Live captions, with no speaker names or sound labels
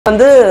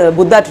வந்து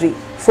Buddha tree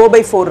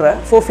 4x4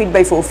 4 feet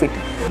by 4 feet.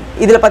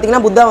 இதில்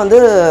பார்த்தீங்கன்னா புத்தா வந்து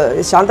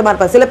சாந்தமாக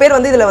இருப்பார். சில பேர்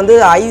வந்து இதில் வந்து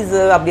ஐஸ்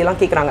அப்படிலாம்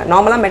கேட்குறாங்க.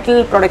 நார்மலாக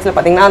மெட்டல் ப்ராடக்ட்ஸில்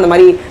பார்த்தீங்கன்னா அந்த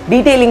மாதிரி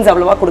டீடைலிங்ஸ்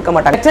அவ்வளோவா கொடுக்க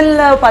மாட்டாங்க.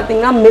 மெட்டலில்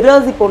பார்த்தீங்கன்னா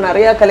மிரர்ஸ் இப்போ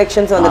நிறைய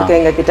கலெக்ஷன்ஸ் வந்துருக்கு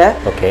எங்ககிட்ட.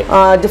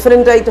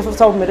 டிஃப்ரெண்ட்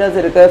டைப்ஸ் ஆஃப் மிரர்ஸ்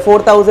இருக்குது.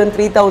 4000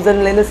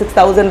 3000லேருந்து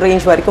 6000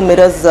 ரேஞ்ச் வரைக்கும்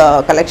மிரர்ஸ்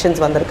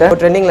கலெக்ஷன்ஸ் வந்துருக்கு.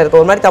 ட்ரெண்டிங்கில்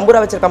இருக்குது. ஒரு மாதிரி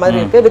தம்பூரா வச்சிருக்க மாதிரி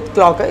இருக்குது வித்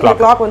கிளாக். இந்த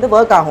கிளாக் வந்து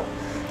ஒர்க் ஆகும்.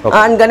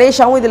 அண்ட்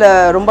கணேஷாவும் இதில்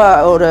ரொம்ப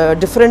ஒரு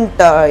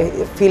டிஃப்ரெண்ட்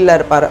ஃபீல்டில்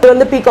இருப்பார். இது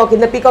வந்து பீகாக்.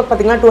 இந்த பீகாக்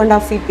பார்த்தீங்கன்னா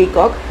 2.5 feet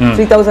பீகாக்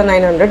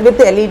 3900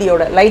 வித்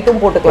எல்இடியோட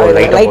லைட்டும்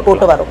போட்டுக்கலாம். லைட்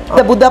போட்டு வரும்.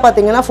 இந்த புத்தா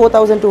பார்த்தீங்கன்னா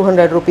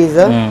 4200 rupees.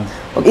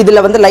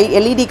 இதில் வந்து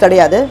எல்இடி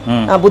கிடையாது.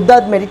 புத்தா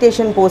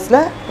மெடிடேஷன் போஸ்ட்ல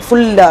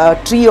ஃபுல்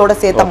ட்ரீயோட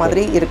சேர்த்த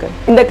மாதிரி இருக்கு.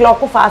 இந்த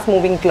கிளாக்கும் ஃபாஸ்ட்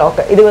மூவிங் கிளாக்.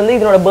 இது வந்து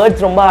இதனோட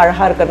பேர்ட்ஸ் ரொம்ப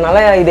அழகா இருக்கிறதுனால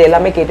இது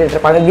எல்லாமே கேட்டுட்டு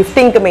இருப்பாங்க.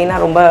 கிஃப்டிங்க்கு மெயினா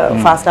ரொம்ப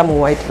ஃபாஸ்டா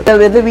மூவ் ஆயிட்டு இருக்கு.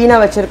 இது வந்து வீணா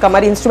வச்சிருக்க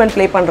மாதிரி இன்ஸ்ட்ருமெண்ட்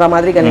ப்ளே பண்ற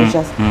மாதிரி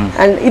கணேஷாஸ்.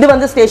 அண்ட் இது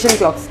வந்து ஸ்டேஷன்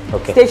கிளாக்ஸ்.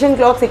 ஸ்டேஷன்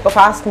கிளாக்ஸ் இப்போ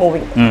ஃபாஸ்ட்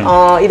மூவிங்.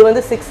 இது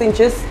வந்து 6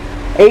 inches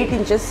 8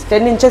 inches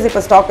 10 inches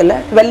இப்போ ஸ்டாக் இல்ல.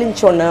 12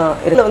 inch ஒன்னு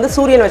இதுல வந்து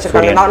சூரியன்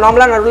வச்சிருக்காங்க.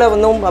 நார்மலா நடுவுல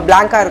வந்து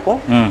பிளாங்கா இருக்கும்.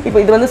 இப்போ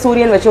இது வந்து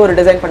சூரியன் வச்சு ஒரு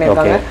டிசைன்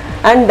பண்ணிருக்காங்க.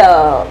 அண்ட்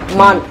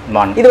மான்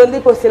இது வந்து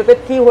இப்போ சில பேர்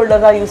கீ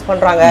ஹோல்டரா யூஸ்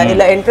பண்றாங்க,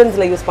 இல்ல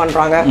என்ட்ரன்ஸ்ல யூஸ்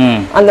பண்றாங்க.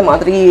 அந்த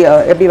மாதிரி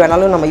எப்படி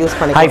வேணாலும் நம்ம யூஸ்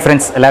பண்ணிக்கலாம். ஹாய்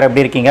ஃப்ரெண்ட்ஸ், எல்லாரும்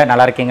எப்படி இருக்கீங்க?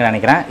 நல்லா இருக்கீங்கன்னு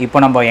நினைக்கிறேன். இப்போ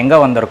நம்ம எங்க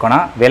வந்திருக்கோம்னா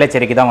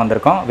வேளச்சேரிக்கு தான்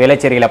வந்திருக்கோம்.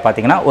 வேளச்சேரியில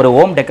பாத்தீங்கன்னா ஒரு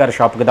ஹோம் டெக்கர்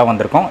ஷாப்புக்கு தான்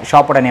வந்திருக்கோம்.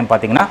 ஷாப்போட நேம்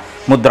பாத்தீங்கன்னா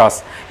முத்ராஸ்.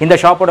 இந்த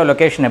ஷாப்போட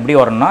லொகேஷன் எப்படி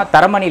வரும்னா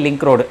தரமணி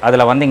லிங்க் ரோடு.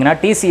 அதுல வந்தீங்கன்னா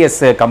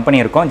டிசிஎஸ் கம்பெனி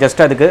இருக்கும்.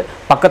 ஜஸ்ட் அதுக்கு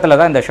பக்கத்துல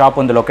தான் இந்த ஷாப்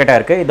வந்து லொகேட்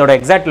ஆயிருக்கு. இதோட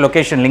எக்ஸாக்ட்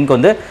லொகேஷன் லிங்க்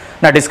வந்து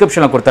நான்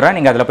டிஸ்கிரிப்ஷன்ல கொடுத்துறேன்.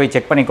 நீங்க அதில் போய்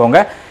செக் பண்ணிக்கோங்க.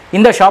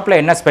 இந்த ஷாப்பில்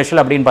என்ன ஸ்பெஷல்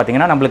அப்படின்னு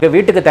பார்த்தீங்கன்னா நம்மளுக்கு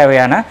வீட்டுக்கு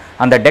தேவையான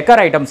அந்த டெக்கர்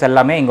ஐட்டம்ஸ்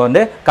எல்லாமே இங்கே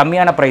வந்து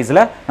கம்மியான ப்ரைஸில்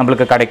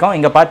நம்மளுக்கு கிடைக்கும்.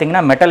 இங்கே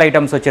பார்த்தீங்கன்னா மெட்டல்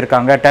ஐட்டம்ஸ்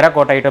வச்சிருக்காங்க,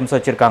 டெரகோட் ஐட்டம்ஸ்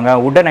வச்சிருக்காங்க,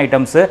 உடன்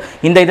ஐட்டம்ஸ்.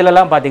 இந்த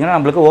இதெல்லாம் பார்த்தீங்கன்னா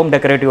நம்மளுக்கு ஹோம்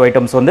டெக்கரேட்டிவ்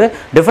ஐட்டம்ஸ் வந்து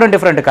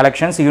டிஃப்ரெண்ட்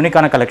கலெக்ஷன்ஸ்,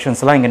 யூனிக்கான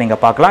கலெக்ஷன்ஸ்லாம் இங்கே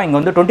நீங்கள் பார்க்கலாம். இங்கே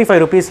வந்து 25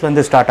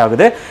 rupeesலேருந்து ஸ்டார்ட்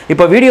ஆகுது.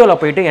 இப்போ வீடியோவில்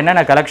போயிட்டு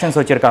என்னென்ன கலெக்ஷன்ஸ்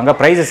வச்சிருக்காங்க,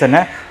 ப்ரைஸஸ்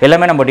என்ன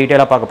எல்லாமே நம்ம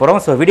டீட்டெயிலாக பார்க்க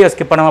போகிறோம். ஸோ வீடியோ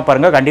ஸ்கிப் பண்ணாமல்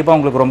பாருங்கள். கண்டிப்பாக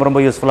உங்களுக்கு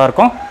ரொம்ப யூஸ்ஃபுல்லாக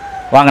இருக்கும்.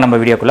 வாங்க நம்ம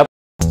வீடியோக்குள்ள.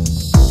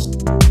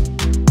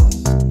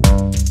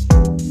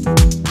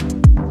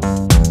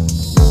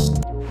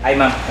 Hi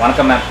ma'am.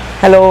 வணக்கம் மேம்.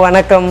 ஹலோ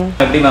வணக்கம்.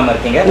 எப்படி மேம்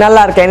இருக்கீங்க?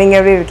 நல்லா இருக்கேன். நீங்க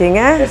எப்படி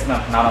இருக்கீங்க? எஸ்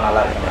மேம், நானும்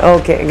நல்லா இருக்கேன்.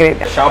 Okay,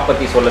 great. ஷாப்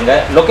பத்தி சொல்லுங்க,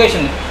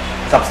 லொகேஷன்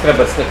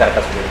சப்ஸ்கிரைபர்ஸ்க்கு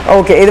கரெக்டாக சொல்லுங்க.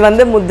 ஓகே, இது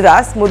வந்து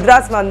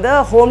முத்ராஸ் வந்து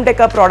ஹோம்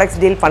டெக்கர் ப்ராடக்ட்ஸ்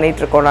டீல்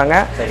பண்ணிட்டு இருக்கோம்.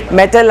 நாங்கள்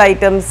metal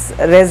items,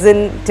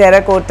 resin,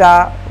 terracotta,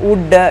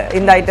 would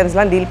இந்த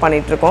ஐட்டம்ஸ்லாம் டீல்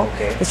பண்ணிட்டு இருக்கோம்.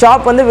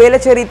 ஷாப் வந்து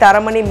வேளச்சேரி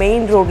தரமணி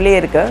மெயின்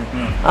ரோட்லேயே இருக்கு.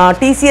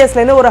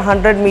 டிசிஎஸ்லேருந்து ஒரு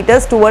 100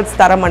 meters டுவர்ட்ஸ்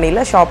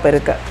தரமணியில் ஷாப்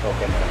இருக்கு.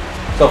 Okay madam.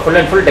 So full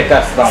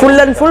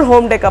and full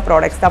home decker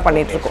products தான்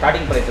பண்ணிட்டு இருக்கோம்.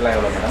 ஸ்டார்டிங் பிரைஸ் எல்லாம்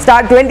எவ்வளோ மேடம்?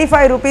 ஸ்டார்ட்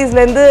 25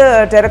 rupeesலேருந்து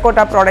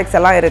டெரகோட்டா ப்ராடக்ட்ஸ்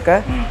எல்லாம் இருக்கு.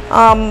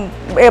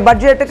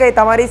 பட்ஜெட்டுக்கு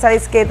ஏற்ற மாதிரி,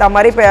 சைஸ்க்கு ஏற்ற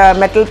மாதிரி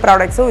மெட்டல்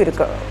ப்ராடக்ட்ஸும்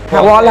இருக்கு.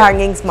 வால்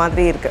ஹேங்கிங்ஸ்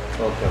மாதிரி இருக்கு.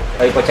 ஓகே.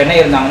 இப்போ சென்னை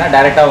இருந்தாங்கன்னா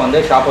டைரக்டா வந்து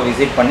ஷாப்பை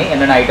விசிட் பண்ணி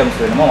என்னென்ன ஐட்டம்ஸ்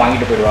வேணுமோ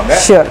வாங்கிட்டு போயிடுவாங்க.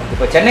 ஷூர்.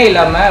 இப்போ சென்னை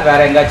இல்லாம வேற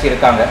எங்காச்சும்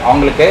இருக்காங்க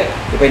அவங்களுக்கு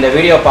இப்போ இந்த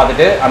வீடியோ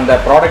பார்த்துட்டு அந்த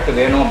ப்ராடக்ட்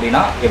வேணும்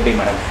அப்படின்னா எப்படி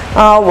மேடம்?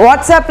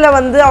 வாட்ஸ்அப்ல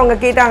வந்து அவங்க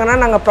கேட்டாங்கன்னா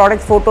நாங்கள்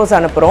ப்ராடக்ட் ஃபோட்டோஸ்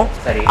அனுப்புகிறோம்.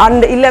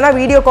 அண்ட் இல்லைனா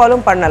வீடியோ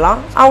காலும்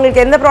பண்ணலாம்.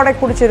 அவங்களுக்கு எந்த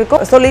ப்ராடக்ட் பிடிச்சிருக்கோ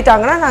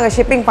சொல்லிட்டாங்கன்னா நாங்கள்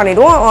ஷிப்பிங்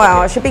பண்ணிடுவோம்.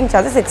 Shipping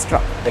charges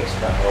extra.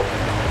 ஓகே.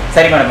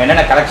 சரி மேடம்,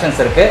 என்னென்ன கலெக்ஷன்ஸ்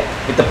இருக்கு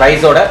வித்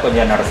பிரைஸோட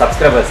கொஞ்சம் என்னோட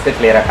சப்ஸ்கிரைபர்ஸ்க்கு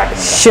கிளியரா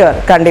காட்டுங்க. ஷூர்,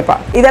 கண்டிப்பா.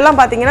 இதெல்லாம்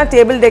பார்த்தீங்கன்னா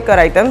டேபிள்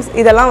டெக்கர் ஐட்டம்ஸ்.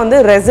 இதெல்லாம் வந்து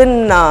ரெசின்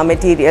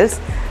மெட்டீரியல்ஸ்.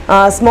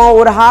 ஸ்மால்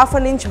ஒரு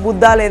 1/2 inch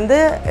புத்தாலேருந்து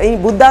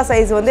புத்தா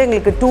சைஸ் வந்து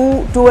எங்களுக்கு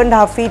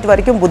 2.5 feet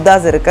வரைக்கும்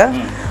புத்தாஸ் இருக்கு.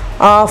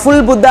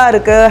 ஃபுல் புத்தா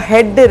இருக்கு,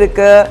 ஹெட்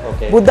இருக்கு.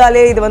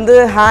 புத்தாலே இது வந்து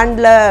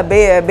ஹேண்ட்ல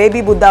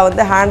பேபி புத்தா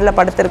வந்து ஹேண்ட்ல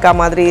படுத்திருக்க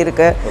மாதிரி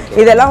இருக்கு.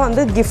 இதெல்லாம்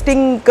வந்து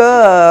கிஃப்டிங்க்கு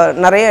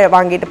நிறைய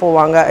வாங்கிட்டு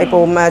போவாங்க. இப்போ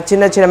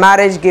சின்ன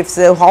மேரேஜ்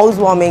கிஃப்ட்ஸ், ஹவுஸ்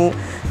வார்மிங்,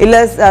 இல்லை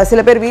சில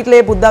பேர்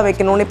வீட்டிலேயே புத்தா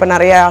வைக்கணும்னு இப்போ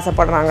நிறைய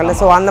ஆசைப்படுறாங்கல்ல.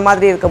 ஸோ அந்த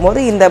மாதிரி இருக்கும்போது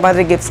இந்த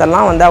மாதிரி கிஃப்ட்ஸ்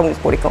எல்லாம் வந்து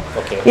அவங்களுக்கு பிடிக்கும்.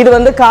 இது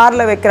வந்து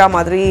காரில் வைக்கிற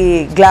மாதிரி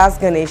கிளாஸ்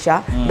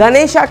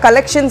கணேஷா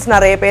கலெக்ஷன்ஸ்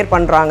நிறைய பேர்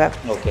பண்ணுறாங்க.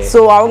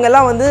 ஸோ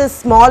அவங்கெல்லாம் வந்து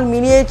ஸ்மால்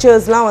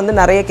மினியேச்சர்ஸ்லாம் வந்து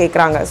நிறைய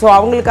கேட்குறாங்க. ஸோ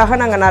அவங்களுக்காக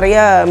நாங்கள்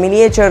நிறைய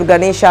மினியேச்சர்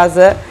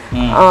கணேஷாஸு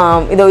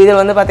இது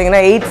வந்து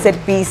பார்த்தீங்கன்னா 8 set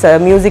piece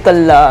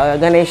musical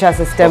Ganesha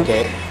system.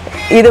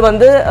 இது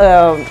வந்து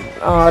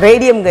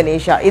ரேடியம்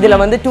கணேஷா. இதுல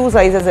வந்து 2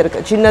 sizes இருக்கு.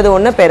 சின்னது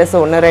ஒன்று, பெருசு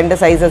ஒன்று, 2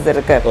 sizes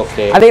இருக்கு.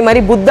 அதே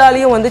மாதிரி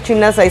புத்தாலையும் வந்து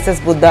சின்ன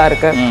சைசஸ் புத்தா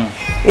இருக்கு.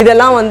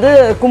 இதெல்லாம் வந்து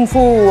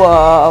கும்ஃபு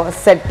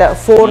செட்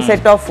 4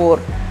 set of 4.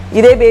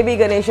 இதே பேபி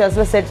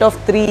கணேஷாஸ்ல செட்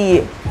ஆஃப்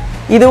 3,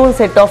 இதுவும்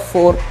செட் ஆஃப்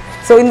 4.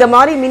 ஸோ இந்த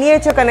மாதிரி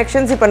மினியேச்சர்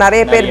கனெக்ஷன்ஸ் இப்போ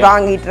நிறைய பேர்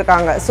வாங்கிட்டு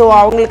இருக்காங்க. ஸோ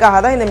அவங்களுக்காக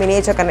தான் இந்த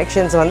மினியேச்சர்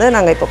கனெக்ஷன்ஸ் வந்து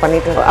நாங்கள் இப்போ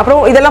பண்ணிட்டு இருக்கோம். அப்புறம்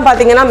இதெல்லாம்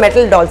பார்த்தீங்கன்னா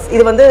மெட்டல் டால்ஸ்.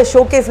 இது வந்து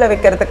ஷோகேஸில்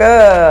வைக்கிறதுக்கு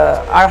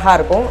அழகாக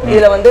இருக்கும்.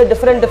 இதில் வந்து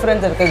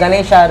டிஃப்ரெண்ட்ஸ் இருக்குது.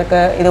 கணேஷா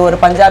இருக்குது. இது ஒரு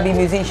பஞ்சாபி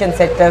மியூசிஷியன்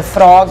செட்டு,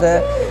 ஃப்ராகு.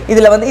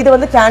 இதில் வந்து இது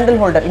வந்து கேண்டில்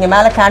ஹோல்டர். இங்கே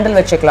மேலே கேண்டில்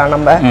வச்சுக்கலாம்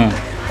நம்ம.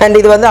 அண்ட்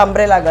இது வந்து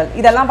அம்ப்ரெலா கேர்ள்.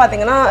 இதெல்லாம்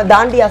பார்த்தீங்கன்னா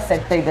தாண்டியா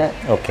செட். இது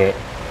ஓகே.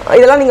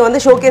 இதெல்லாம் நீங்கள்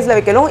வந்து ஷோகேஸில்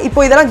வைக்கணும். இப்போ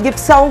இதெல்லாம்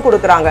கிஃப்ட்ஸாகவும்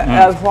கொடுக்குறாங்க.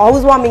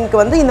 ஹவுஸ் வார்மிங்க்கு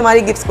வந்து இந்த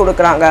மாதிரி கிஃப்ட்ஸ்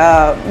கொடுக்குறாங்க.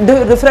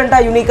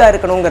 டிஃப்ரெண்ட்டாக யூனிக்காக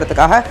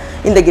இருக்கணுங்கிறதுக்காக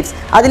இந்த கிஃப்ட்ஸ்.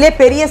 அதிலே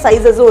பெரிய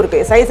சைஸஸும்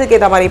இருக்குது. சைஸுக்கு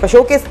ஏற்ற மாதிரி இப்போ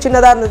ஷோகேஸ்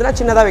சின்னதாக இருந்ததுன்னா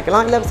சின்னதாக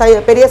வைக்கலாம்.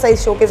 இல்லை பெரிய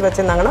சைஸ் ஷோகேஸ்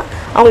வச்சுருந்தாங்கன்னா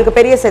அவங்களுக்கு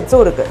பெரிய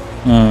செட்ஸும் இருக்குது.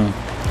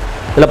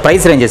 இதில்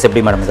ப்ரைஸ் ரேஞ்சஸ்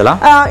எப்படி மேடம்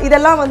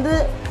இதெல்லாம் வந்து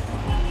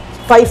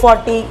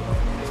 540,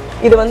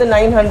 இது வந்து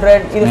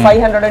 900, இது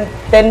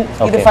 510,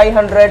 இது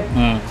 500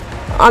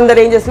 அந்த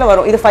ரேஞ்சஸில்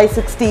வரும். இது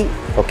 560.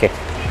 ஓகே,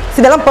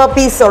 இதெல்லாம் per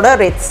piece ஓட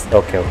ரேட்ஸ்.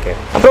 Okay okay.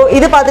 அப்புறம்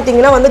இது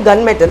பார்த்துட்டிங்கன்னா வந்து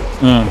கன் மெட்டல்.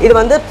 இது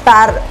வந்து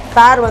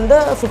பேர் வந்து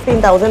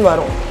 15,000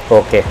 வரும்.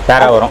 ஓகே,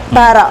 பேரா வரும்.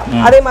 பேரா.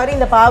 அதே மாதிரி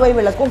இந்த பாவை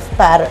விளக்கும்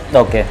பேர்.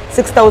 ஓகே,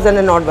 6,000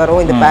 and odd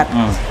வரும் இந்த பேர்.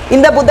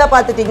 இந்த புத்தா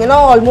பார்த்துட்டிங்கன்னா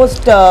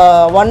ஆல்மோஸ்ட்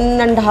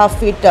 1.5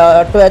 feet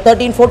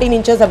 13-14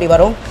 inches அப்படி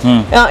வரும்.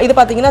 இது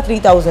பார்த்தீங்கன்னா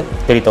 3,000.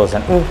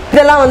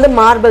 இதெல்லாம் வந்து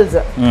மார்பிள்ஸ்,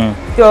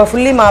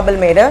 ஃபுல்லி மார்பிள்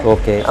மேடு.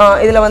 ஓகே,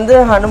 இதில் வந்து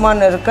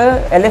ஹனுமான் இருக்கு,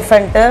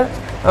 எலிஃபென்ட்டு,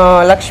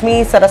 Lakshmi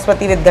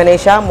Saraswati with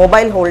Ganesha,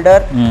 mobile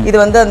holder. இது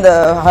வந்து அந்த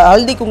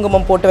ஹல்தி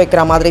குங்குமம் போட்டு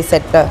வைக்கிற மாதிரி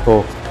செட்டு. ஓ,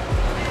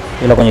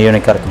 இதில் கொஞ்சம்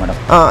யூனிக்காக இருக்குது மேடம்.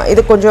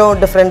 இது கொஞ்சம்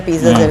டிஃப்ரெண்ட்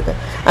பீசஸ் இருக்குது.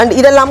 அண்ட்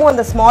இதெல்லாமும்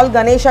அந்த ஸ்மால்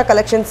கணேஷா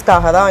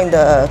கலெக்ஷன்ஸ்க்காக தான் இந்த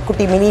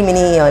குட்டி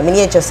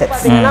மினியேச்சர் செட்.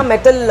 பார்த்தீங்கன்னா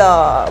மெட்டல்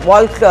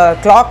வால்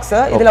கிளாக்ஸ்.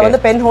 இதில்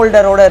வந்து பென்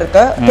ஹோல்டரோட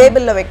இருக்கு,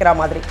 டேபிளில் வைக்கிற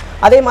மாதிரி.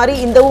 அதே மாதிரி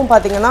இந்தவும்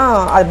பார்த்தீங்கன்னா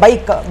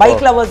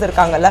பைக் லவர்ஸ்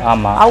இருக்காங்கல்ல,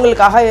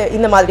 அவங்களுக்காக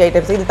இந்த மாதிரி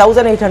ஐட்டம்ஸ். இது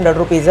 1800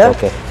 rupees.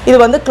 இது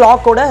வந்து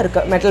கிளாக்கோட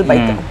இருக்கு, மெட்டல்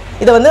பைக்.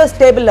 இதை வந்து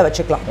டேபிளில்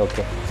வச்சுக்கலாம்.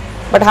 ஓகே,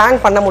 பட் ஹேங்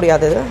பண்ண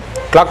முடியாது.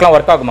 கிளாக்லாம்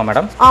ஒர்க் ஆகுமா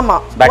மேடம்? ஆமா,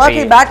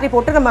 பேட்டரி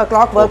போட்டு நம்ம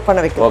கிளாக் ஒர்க் பண்ண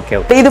வைக்கலாம். Okay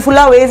okay. இது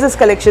ஃபுல்லா வேசஸ்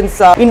கலெக்ஷன்ஸ்.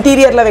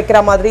 இன்டீரியர்ல வைக்கிற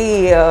மாதிரி,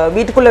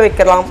 வீட்டுக்குள்ள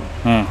வைக்கலாம்.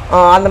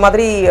 அந்த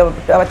மாதிரி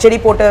செடி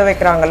போட்டு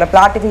வைக்கிறாங்கல்ல,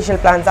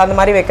 ஆர்டிஃபிஷியல் பிளான்ட்ஸ் அந்த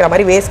மாதிரி வைக்கிற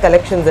மாதிரி வேஸ்ட்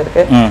கலெக்ஷன்ஸ்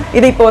இருக்கு.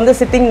 இது இப்போ வந்து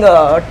சிட்டிங்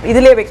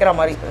இதுலயே வைக்கிற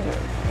மாதிரி.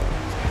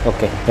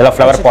 ஓகே, இதெல்லாம்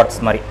ஃப்ளவர் பாட்ஸ்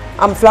மாதிரி.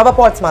 ஃப்ளவர்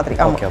பாட்ஸ் மாதிரி.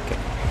 Okay okay.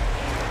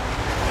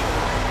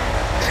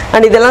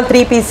 அண்ட் இதெல்லாம்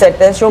 3 piece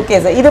செட்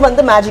ஷோகேஸ். இது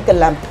வந்து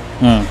மேஜிக்கல் லேம்ப்.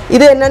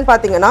 இது என்னன்னு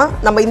பாத்தீங்கன்னா,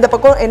 நம்ம இந்த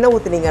பக்கம் எண்ணெய்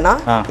ஊத்துனீங்கன்னா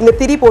இங்க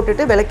திரி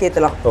போட்டுட்டு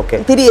விளக்கேத்தலாம்.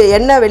 திரி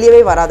எண்ணெய் வெளியவே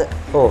வராது.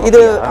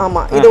 இது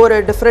ஆமா, இது ஒரு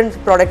டிஃபரெண்ட்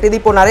ப்ராடக்ட். இது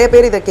இப்போ நிறைய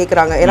பேர் இதை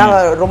கேக்குறாங்க, ஏன்னா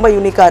ரொம்ப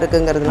யூனிக்கா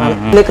இருக்குங்கிறதுனால.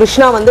 இந்த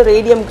கிருஷ்ணா வந்து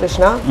ரேடியம்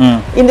கிருஷ்ணா.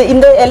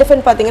 இந்த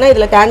எலிஃபென்ட் பாத்தீங்கன்னா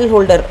இதுல கேண்டில்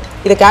ஹோல்டர்,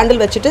 இதை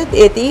கேண்டில் வச்சுட்டு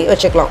ஏத்தி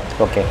வச்சுக்கலாம்.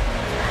 Okay,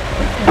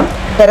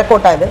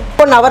 terracotta. இது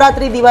இப்போ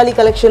நவராத்திரி தீபாவளி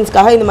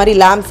கலெக்ஷன்ஸ்க்காக இந்த மாதிரி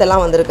லேம்ப்ஸ்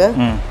எல்லாம் வந்திருக்கு.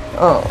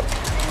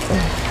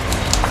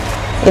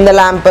 இந்த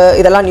லேம்ப்பு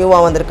இதெல்லாம்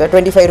நியூவாக வந்திருக்கு.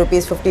 25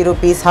 rupees, 50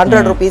 rupees,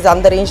 100 rupees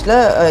அந்த ரேஞ்சில்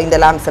இந்த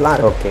லேம்ப்ஸ் எல்லாம்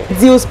இருக்கு.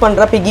 இது யூஸ்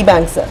பண்ணுற பிக்கி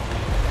பேங்க்ஸ்.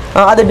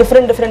 அது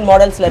டிஃப்ரெண்ட்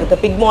மாடல்ஸில்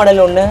இருக்குது. பிக்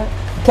மாடல் ஒன்று,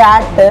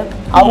 கேட்டு,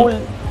 அவுல்.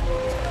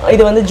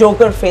 இது வந்து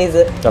ஜோக்கர் ஃபேஸ்.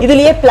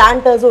 இதுலேயே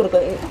பிளான்டர்ஸும்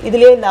இருக்குது.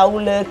 இதுலேயே இந்த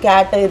அவுல்,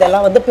 கேட்டு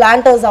இதெல்லாம் வந்து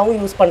பிளான்டர்ஸாகவும்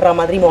யூஸ் பண்ணுற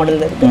மாதிரி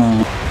மாடல்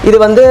இருக்குது. இது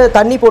வந்து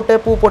தண்ணி போட்டு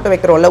பூ போட்டு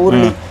வைக்கிறோம்ல,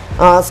 உருளி,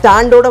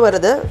 ஸ்டாண்டோட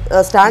வருது.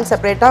 ஸ்டாண்ட்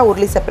செப்பரேட்டாக,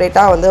 உருளி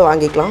செப்பரேட்டாக வந்து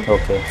வாங்கிக்கலாம்.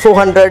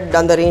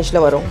 400 அந்த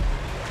ரேஞ்சில் வரும்.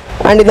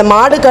 அண்ட் இந்த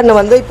மாடு கண்ணு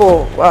வந்து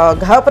இப்போது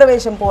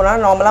கவப்பிரவேசம்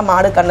போனால் நார்மலாக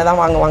மாடு கண்ணு தான்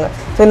வாங்குவாங்க.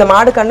 ஸோ இந்த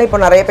மாடு கண்ணு இப்போ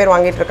நிறைய பேர்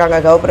வாங்கிட்டு இருக்காங்க,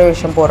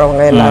 கவப்பிரவேசம்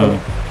போகிறவங்க எல்லாரும்.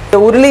 இந்த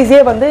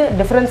உருளிஸே வந்து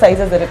டிஃப்ரெண்ட்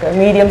சைஸஸ் இருக்குது.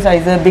 Medium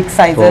size, big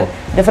size,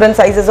 different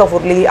sizes of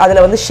உருளி.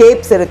 அதில் வந்து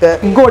ஷேப்ஸ் இருக்குது.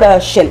 எக்கோட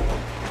shell,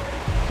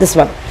 this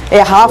one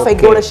half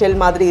எக்கோட shell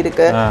மாதிரி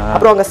இருக்குது.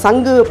 அப்புறம் அங்கே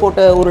சங்கு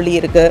போட்ட உருளி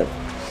இருக்குது.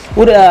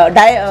 ஒரு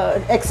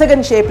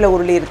எக்ஸகன் ஷேப்ல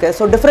உருளி இருக்கு.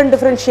 ஸோ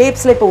டிஃப்ரெண்ட்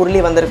ஷேப்ஸ்ல இப்போ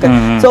உருளி வந்திருக்கு.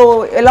 ஸோ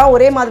எல்லாம்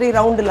ஒரே மாதிரி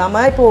ரவுண்ட்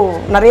இல்லாமல் இப்போ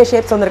நிறைய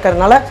ஷேப்ஸ்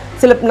வந்திருக்கிறதுனால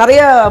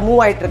நிறைய மூவ்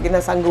ஆயிட்டு இருக்கு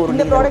இந்த சங்கு உருளி.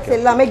 இந்த ப்ராடக்ட்ஸ்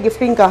எல்லாமே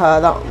கிஃப்டிங்காக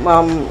தான்.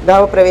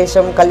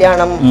 கவப்பிரவேசம்,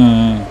 கல்யாணம்,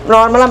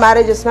 நார்மலாக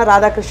மேரேஜஸ்னா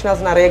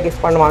ராதாகிருஷ்ணாஸ் நிறைய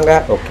கிஃப்ட் பண்ணுவாங்க.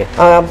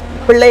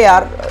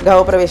 பிள்ளையார்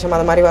கவப்பிரவேசம்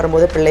அந்த மாதிரி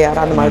வரும்போது பிள்ளையார்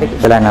அந்த மாதிரி.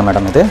 என்ன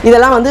மேடம் இது?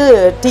 இதெல்லாம் வந்து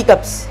டீ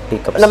கப்ஸ்.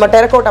 நம்ம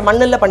டெரகோட்டா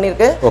மண்ணில்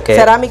பண்ணிருக்கு,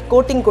 செராமிக்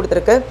கோட்டிங்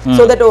கொடுத்துருக்கு.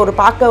 ஸோ தட் ஒரு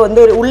பார்க்க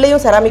வந்து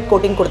உள்ளேயும் செராமிக்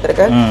கோட்டிங்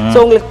கொடுத்துருக்கு. ஸோ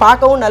உங்களுக்கு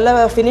பார்க்கவும் நல்ல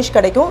ஃபினிஷ்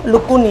கிடைக்கும்,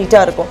 லுக்கும்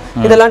நீட்டாக இருக்கும்.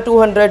 இதெல்லாம்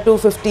 200,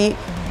 250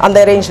 அந்த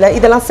ரேஞ்சில்.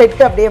 இதெல்லாம்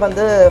செட்டு அப்படியே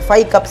வந்து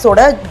 5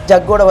 கப்ஸோட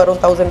ஜக்கோட வரும்.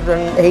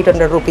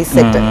 1800 rupees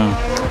செட்டு.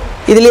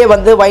 இதுலேயே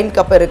வந்து வைன்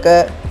கப் இருக்கு,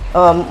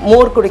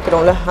 மோர்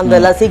குடிக்கிறோம்ல அந்த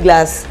லஸ்ஸி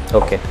கிளாஸ்.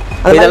 ஓகே,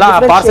 இதெல்லாம்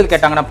பார்சல்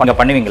கேட்டாங்கன்னா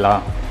பண்ணுவீங்களா?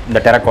 இந்த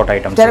டெரகோட்டா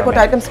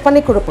ஐட்டம்ஸ் பண்ணி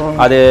கொடுப்போம்.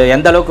 அது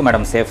எந்த அளவுக்கு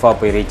மேடம் சேஃபா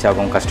போய் ரீச்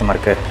ஆகும்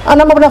கஸ்டமருக்கு?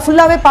 நம்ம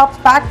ஃபுல்லாவே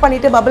பேக்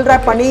பண்ணிட்டு பபிள்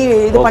ராப் பண்ணி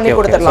இது பண்ணி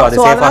கொடுத்துடலாம்.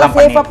 சோ அதனால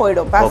சேஃபா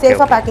போய்டும்.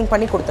 சேஃபா பேக்கிங்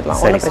பண்ணி கொடுத்துடலாம்,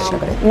 ஒண்ணும் பிரச்சனை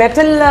கிடையாது.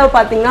 மெட்டல்ல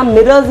பாத்தீங்கன்னா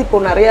மிரர்ஸ் இப்போ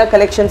நிறைய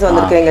கலெக்ஷன்ஸ்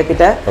வந்திருக்கு எங்க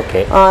கிட்ட.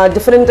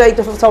 டிஃபரெண்ட்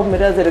டைப்ஸ் ஆஃப்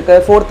மிரர்ஸ் இருக்கு.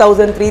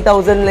 4000,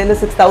 3000 ல இருந்து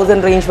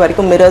 6000 ரேஞ்ச்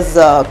வரைக்கும் மிரர்ஸ்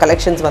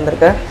கலெக்ஷன்ஸ்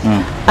வந்திருக்கு.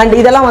 அண்ட்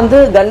இதெல்லாம் வந்து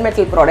கன்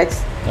மெட்டல்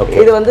ப்ராடக்ட்ஸ்.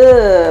 இது வந்து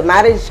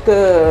மேரேஜ்க்கு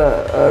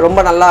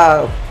ரொம்ப நல்லா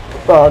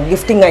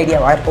கிஃப்டிங்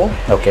ஐடியாவா இருக்கும்.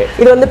 ஓகே,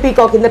 இது வந்து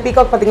பீகாக். இந்த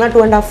பீகாக் பாத்தீங்கன்னா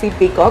 2.5 feet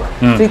பீகாக்,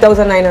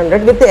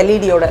 3900 வித்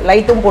எல்இடியோட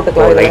லைட்டும்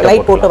போட்டுக்கலாம்.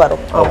 லைட் போட்டு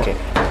வரும். Okay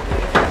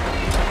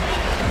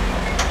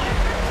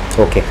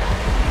okay.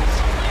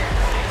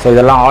 ஸோ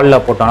இதெல்லாம் ஹாலில்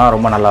போட்டோம்னா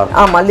ரொம்ப நல்லா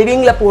இருக்கும். ஆமாம்,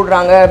 லிவிங்கில்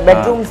போடுறாங்க,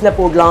 பெட்ரூம்ஸில்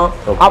போடலாம்.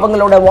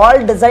 அவங்களோட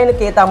வால்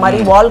டிசைனுக்கு ஏற்ற மாதிரி,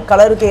 வால்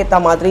கலருக்கு ஏற்ற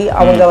மாதிரி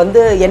அவங்க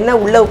வந்து என்ன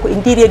உள்ள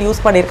இன்டீரியர்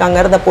யூஸ்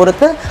பண்ணியிருக்காங்கிறத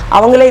பொறுத்து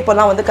அவங்களே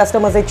இப்போலாம் வந்து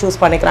கஸ்டமர்ஸே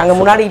சூஸ் பண்ணிக்கிறாங்க.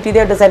 முன்னாடி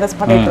இன்டீரியர் டிசைனர்ஸ்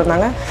பண்ணிட்டு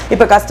இருந்தாங்க,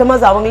 இப்போ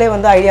கஸ்டமர்ஸ் அவங்களே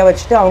வந்து ஐடியா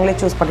வச்சுட்டு அவங்களே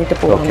சூஸ் பண்ணிட்டு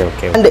போவாங்க.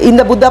 அண்ட்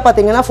இந்த புத்தா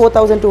பார்த்தீங்கன்னா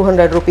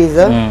 4200 rupees.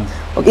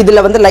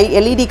 இதில் வந்து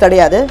எல்இடி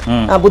கிடையாது,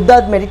 புத்தா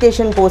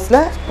மெடிடேஷன் போஸ்ல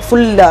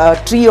ஃபுல்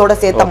ட்ரீயோட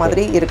சேர்த்த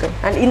மாதிரி இருக்கு.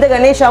 அண்ட் இந்த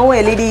கணேஷாவும்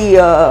எல்இடி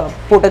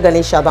போட்ட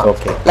கணேஷா தான்,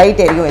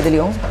 லைட் எரியும்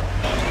இதுலயும்.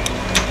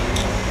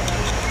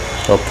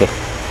 ஓகே,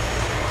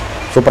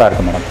 சூப்பரா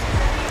இருக்கு மேடம்.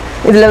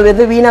 இதுல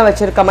வந்து வீணா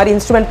வச்சிருக்க மாதிரி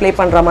இன்ஸ்ட்ருமெண்ட் ப்ளே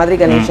பண்ற மாதிரி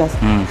கணேஷாஸ்.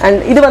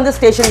 அண்ட் இது வந்து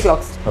ஸ்டேஷன்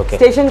கிளாக்ஸ்.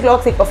 ஸ்டேஷன்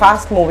கிளாக்ஸ் இப்போ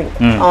ஃபாஸ்ட் மூவிங்.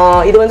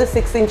 இது வந்து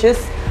 6 inches,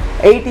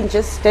 8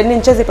 inches, 10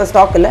 inches இப்போ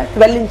ஸ்டாக் இல்ல,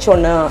 12 inch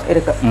ஒன்று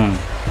இருக்கு.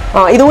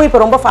 இதுவும் இப்போ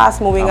ரொம்ப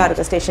ஃபாஸ்ட் மூவிங்காக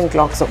இருக்குது ஸ்டேஷன்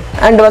கிளாக்ஸும்.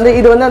 அண்ட் வந்து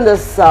இது வந்து அந்த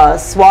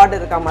ஸ்வாட்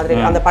இருக்க மாதிரி,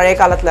 அந்த பழைய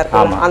காலத்தில்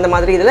இருக்க அந்த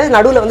மாதிரி. இதில்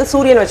நடுவில் வந்து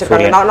சூரியன்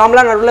வச்சிருக்காங்க.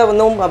 நார்மலாக நடுவில்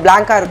வந்து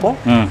பிளாங்காக இருக்கும்,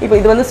 இப்போ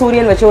இது வந்து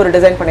சூரியன் வச்சு ஒரு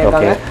டிசைன்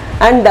பண்ணியிருக்காங்க.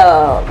 அண்ட்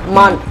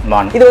மான்,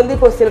 இது வந்து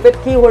இப்போ சில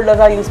பேர் கீ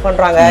ஹோல்டராக யூஸ்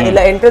பண்ணுறாங்க,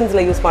 இல்லை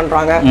என்ட்ரன்ஸில் யூஸ்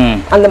பண்ணுறாங்க,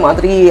 அந்த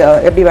மாதிரி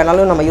எப்படி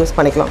வேணாலும் நம்ம யூஸ்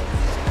பண்ணிக்கலாம்.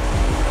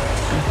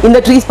 இந்த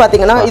ட்ரீஸ்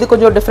பார்த்தீங்கன்னா இது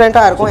கொஞ்சம்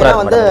டிஃப்ரெண்ட்டாக இருக்கும், ஏன்னா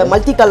வந்து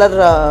மல்டி கலர்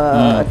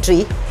ட்ரீ.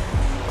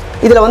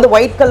 இதுல வந்து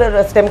ஒயிட் கலர்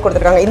ஸ்டெம்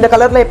கொடுத்துருக்காங்க. இந்த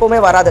கலர்ல எப்பவுமே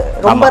வராது,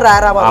 ரொம்ப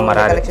ரேரா வரும்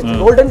கலெக்ஷன்ஸ்.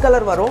 கோல்டன்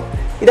கலர் வரும்.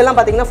 இதெல்லாம்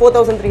பாத்தீங்கன்னா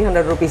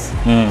 4300 rupees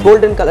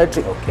golden colour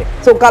tree.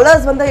 So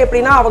colours வந்து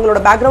எப்படின்னா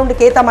அவங்களோட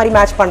பேக்ரவுண்டுக்கு ஏற்ற மாதிரி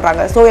மேட்ச்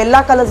பண்றாங்க. ஸோ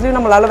எல்லா கலர்ஸ்லையும்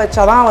நம்மளால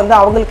வச்சாதான் வந்து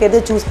அவங்களுக்கு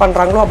எது சூஸ்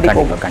பண்றாங்களோ அப்படி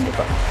போகும்.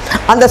 கண்டிப்பா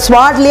அந்த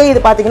ஸ்வாட்லயே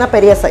இது பாத்தீங்கன்னா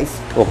பெரிய சைஸ்.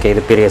 ஓகே,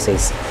 இது பெரிய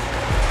சைஸ்.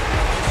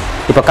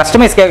 இப்போ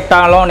கஸ்டமைஸ்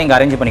கேட்டாலும் நீங்க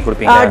அரேஞ்ச் பண்ணி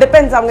கொடுப்பீங்க?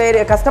 டிபெண்ட்ஸ்.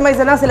 அவங்க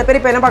கஸ்டமைஸ்னா சில பேர்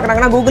இப்போ என்ன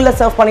பார்க்குறாங்கன்னா கூகுளில்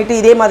சர்ச் பண்ணிட்டு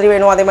இதே மாதிரி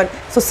வேணும் அதே மாதிரி.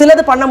 ஸோ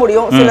சிலது பண்ண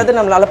முடியும், சிலது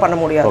நம்மளால பண்ண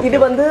முடியாது. இது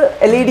வந்து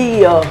எல்இடி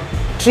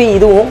ட்ரீ.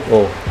 இதுவும்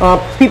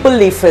பீப்புள்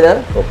லீஃப். இது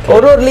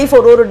ஒரு லீஃப்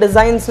ஒரு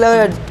டிசைன்ஸ்ல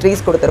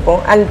ட்ரீஸ்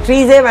கொடுத்துருக்கோம். அண்ட்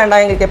ட்ரீஸே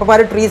வேண்டாம் எங்களுக்கு, எப்போ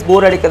பாரு ட்ரீஸ்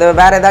போர் அடிக்குது,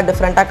 வேற ஏதாவது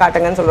டிஃப்ரெண்ட்டாக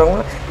காட்டுங்கன்னு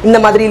சொல்றாங்க. இந்த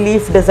மாதிரி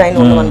லீஃப் டிசைன்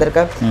ஒன்று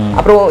வந்திருக்கு.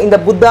 அப்புறம் இந்த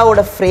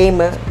புத்தாவோட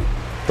ஃப்ரேமு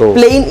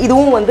பிளெயின்,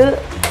 இதுவும் வந்து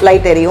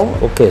லைட் எரியும்.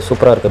 ஓகே,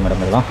 சூப்பரா இருக்கு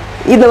மேடம். இதெல்லாம்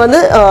இது வந்து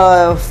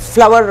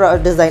ஃப்ளவர்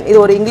டிசைன். இது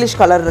ஒரு இங்கிலீஷ்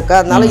கலர் இருக்கு,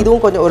 அதனால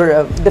இதுவும் கொஞ்சம் ஒரு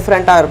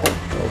டிஃப்ரெண்டா இருக்கும்.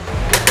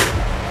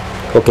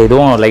 ஓகே,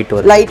 இதுவும்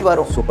லைட்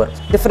வரும். சூப்பர்,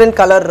 டிஃப்ரெண்ட்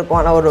கலர் இருக்கும்,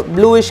 ஆனால் ஒரு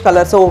ப்ளூயிஷ்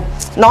கலர். ஸோ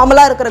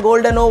நார்மலாக இருக்கிற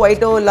கோல்டனோ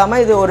ஒயிட்டோ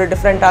இல்லாமல் இது ஒரு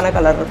டிஃப்ரெண்ட்டான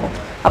கலர் இருக்கும்.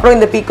 அப்புறம்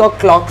இந்த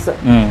பீகாக் கிளாக்ஸ்,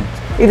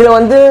 இதில்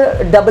வந்து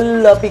டபுள்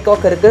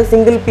பீகாக் இருக்கு,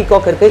 சிங்கிள்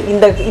பீகாக் இருக்கு.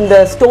 இந்த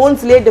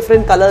ஸ்டோன்ஸ்லேயே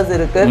டிஃப்ரெண்ட் கலர்ஸ்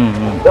இருக்கு.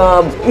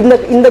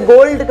 இந்த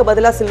கோல்டுக்கு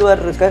பதிலாக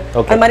சில்வர் இருக்கு,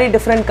 அது மாதிரி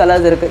டிஃப்ரெண்ட்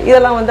கலர்ஸ் இருக்கு.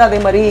 இதெல்லாம் வந்து அதே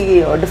மாதிரி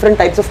different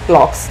types of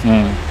clocks.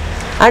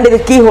 And இது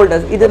கீ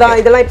ஹோல்டர்ஸ்.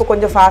 இதெல்லாம் இப்போ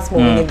கொஞ்சம் ஃபாஸ்ட்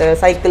மூவிங். இந்த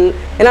சைக்கிள்,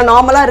 ஏன்னா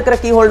நார்மலாக இருக்கிற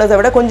கீ ஹோல்டர்ஸை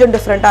விட கொஞ்சம்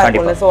டிஃப்ரெண்ட்டாக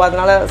இருக்கும்ல. ஸோ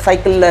அதனால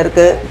சைக்கிளில்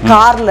இருக்கு,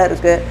 காரில்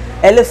இருக்கு,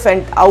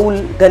 எலிஃபென்ட்,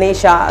 அவுல்,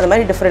 கணேஷா, அது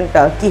மாதிரி டிஃப்ரெண்ட்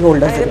கீ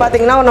ஹோல்டர்ஸ். இது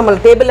பார்த்தீங்கன்னா நம்ம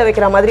டேபிளில்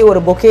வைக்கிற மாதிரி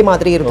ஒரு பொக்கே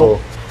மாதிரி இருக்கும்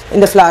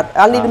இந்த ஃப்ளார்.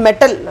 அண்ட் இது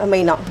மெட்டல்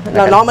மெயினா.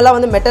 நார்மலாக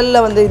வந்து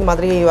மெட்டலில் வந்து இது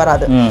மாதிரி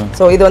வராது.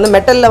 ஸோ இது வந்து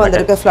மெட்டலில் வந்து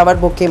இருக்க ஃப்ளவர்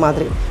பொக்கே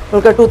மாதிரி.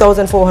 உங்களுக்கு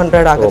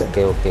 2400 ஆகுது.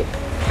 Okay okay.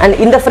 அண்ட்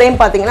இந்த ஃப்ரேம்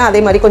பார்த்தீங்கன்னா அதே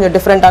மாதிரி கொஞ்சம்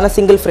டிஃப்ரெண்டான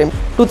சிங்கிள் ஃப்ரேம்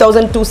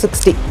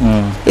 2260.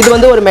 இது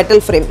வந்து ஒரு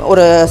மெட்டல் ஃப்ரேம்,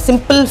 ஒரு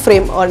சிம்பிள்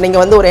ஃப்ரேம்.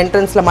 நீங்கள் வந்து ஒரு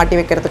என்ட்ரன்ஸில் மாட்டி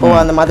வைக்கிறதுக்கோ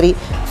அந்த மாதிரி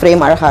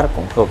ஃப்ரேம் அழகாக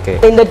இருக்கும். ஓகே.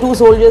 இந்த 2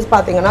 soldiers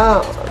பார்த்தீங்கன்னா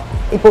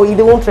இப்போ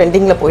இதுவும்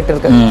ட்ரெண்டிங்கில் போயிட்டு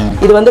இருக்கு.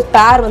 இது வந்து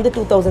பேர் வந்து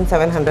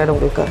 2700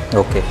 உங்களுக்கு.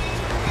 ஓகே.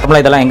 நம்மள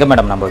இதெல்லாம் எங்கே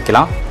மேடம் நம்ம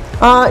வைக்கலாம்?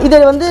 இது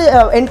வந்து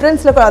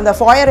என்ட்ரன்ஸ்ல அந்த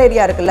ஃபாயர்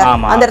ஏரியா இருக்குல்ல,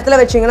 அந்த இடத்துல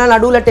வச்சீங்கன்னா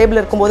நடுவில் டேபிள்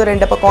இருக்கும்போது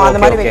ரெண்டு பக்கம் அந்த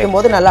மாதிரி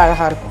வைக்கும்போது நல்லா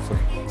அழகா இருக்கும்.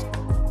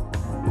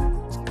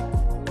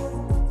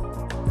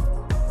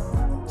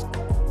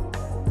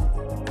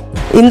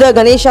 இந்த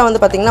கணேஷா வந்து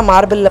பார்த்தீங்கன்னா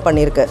மார்பிளில்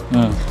பண்ணியிருக்கு.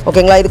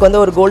 ஓகேங்களா, இதுக்கு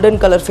வந்து ஒரு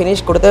கோல்டன் கலர்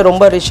ஃபினிஷ் கொடுத்து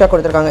ரொம்ப ரிச்சாக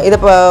கொடுத்துருக்காங்க. இதை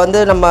இப்போ வந்து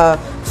நம்ம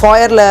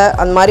ஃபாயரில்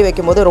அந்த மாதிரி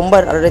வைக்கும்போது ரொம்ப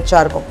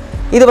ரிச்சாக இருக்கும்.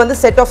 இது வந்து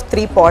set of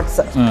 3 pots,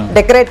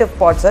 decorative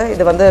pots.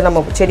 இது வந்து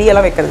நம்ம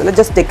செடியெல்லாம் வைக்கிறது இல்லை,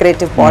 ஜஸ்ட்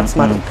டெக்கரேட்டிவ் பாட்ஸ்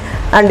மாதிரி.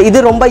 அண்ட் இது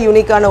ரொம்ப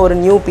யூனிக்கான ஒரு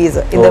நியூ பீஸ்.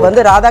 இது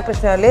வந்து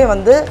ராதாகிருஷ்ணர்லேயே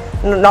வந்து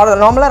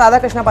நார்மலாக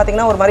ராதாகிருஷ்ணா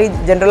பார்த்தீங்கன்னா ஒரு மாதிரி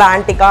ஜென்ரலாக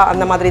ஆன்டிக்கா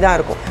அந்த மாதிரி தான்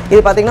இருக்கும்.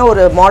 இது பார்த்தீங்கன்னா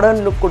ஒரு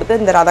மாடர்ன் லுக் கொடுத்து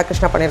இந்த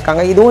ராதாகிருஷ்ணா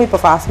பண்ணியிருக்காங்க. இதுவும் இப்போ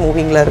ஃபாஸ்ட்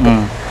மூவிங்கில் இருக்கு.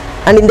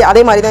 அண்ட் இந்த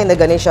அதே மாதிரி தான் இந்த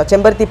கணேஷா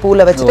செம்பருத்தி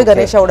பூவில் வச்சுட்டு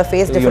கணேஷாவோட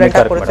ஃபேஸ்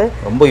டிஃப்ரெண்ட்டாக கொடுத்து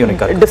ரொம்ப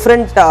யூனிக்காக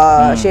டிஃப்ரெண்ட்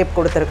ஷேப்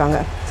கொடுத்துருக்காங்க.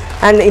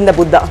 அண்ட் இந்த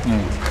புத்தா,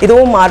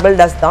 இதுவும் மார்பிள்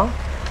டஸ்ட் தான்.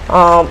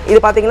 இது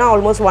பார்த்தீங்கன்னா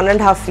ஆல்மோஸ்ட்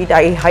 1.5 feet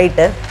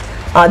ஹைட்டு,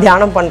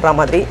 தியானம் பண்ணுற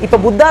மாதிரி. இப்போ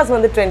புத்தாஸ்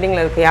வந்து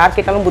ட்ரெண்டிங்கில் இருக்குது. யார்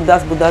கேட்டாலும்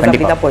புத்தாஸ்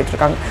அப்படி தான்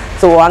போயிட்டுருக்காங்க.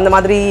 ஸோ அந்த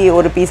மாதிரி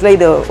ஒரு பீஸில்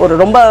இது ஒரு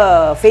ரொம்ப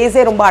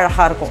ஃபேஸே ரொம்ப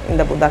அழகாக இருக்கும்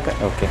இந்த புத்தாக்கு.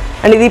 ஓகே.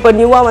 அண்ட் இது இப்போ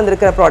நியூவாக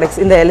வந்திருக்கிற ப்ராடக்ட்ஸ்.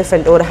 இந்த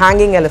எலிஃபென்ட், ஒரு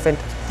ஹேங்கிங்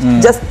எலிஃபென்ட்,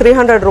 ஜஸ்ட்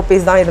 300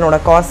 rupees தான் இதனோட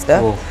காஸ்ட்டு.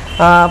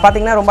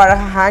 பார்த்தீங்கன்னா ரொம்ப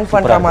அழகாக ஹேங்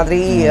பண்ணுற மாதிரி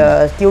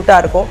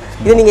க்யூட்டாக இருக்கும்.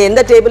 இது நீங்கள்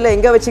எந்த டேபிளில்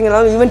எங்கே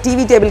வச்சிங்கனாலும், ஈவன்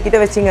டிவி டேபிள் கிட்ட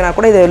வச்சிங்கன்னா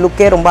கூட இது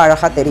லுக்கே ரொம்ப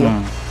அழகாக தெரியும்.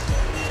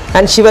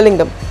 அண்ட்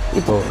சிவலிங்கம்,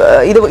 இப்போ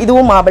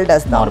இதுவும் மார்பிள்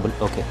டஸ்ட் தான். மார்பிள்.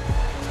 ஓகே.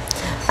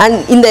 அண்ட்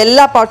இந்த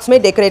எல்லா பார்ட்ஸுமே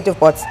டெக்கரேட்டிவ்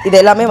பார்ட்ஸ். இது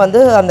எல்லாமே வந்து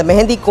அந்த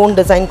மெஹந்தி கோன்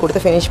டிசைன்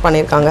கொடுத்து ஃபினிஷ்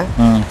பண்ணியிருக்காங்க.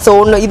 ஸோ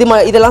ஒன்று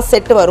இதெல்லாம்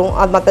செட்டு வரும்,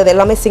 அது மற்றது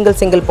எல்லாமே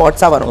சிங்கிள்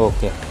பார்ட்ஸாக வரும்.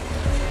 ஓகே.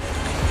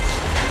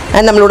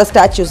 அண்ட் நம்மளோட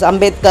ஸ்டாச்சூஸ்,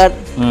 அம்பேத்கர்,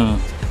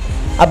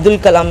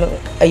 அப்துல் கலாம்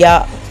ஐயா,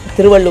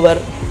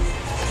 திருவள்ளுவர்,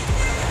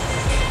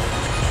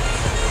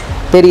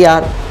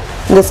 பெரியார்,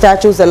 இந்த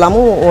ஸ்டாச்சூஸ்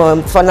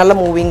எல்லாமும் நல்ல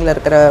மூவிங்கில்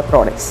இருக்கிற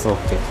ப்ராடக்ட்ஸ்.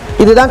 ஓகே,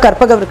 இதுதான்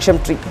கற்பக விருட்சம்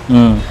ட்ரீ.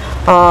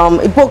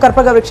 இப்போ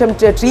கற்பக விருட்சம்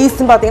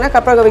ட்ரீஸ்ன்னு பார்த்தீங்கன்னா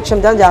கற்பக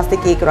விருட்சம் தான் ஜாஸ்தி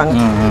கேட்குறாங்க.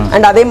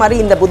 அண்ட் அதே மாதிரி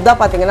இந்த புத்தா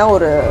பார்த்தீங்கன்னா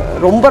ஒரு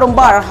ரொம்ப ரொம்ப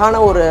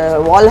அழகான ஒரு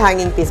வால்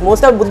hanging piece.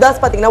 Most of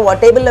Buddha's பார்த்தீங்கன்னா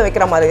டேபிளில்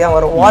வைக்கிற மாதிரி தான்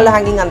வரும், வால்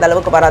ஹேங்கிங் அந்த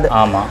அளவுக்கு வராது.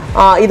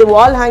 இது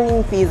வால்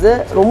ஹேங்கிங் பீஸ்,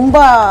 ரொம்ப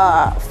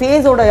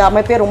ஃபேஸோட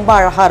அமைப்பே ரொம்ப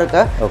அழகாக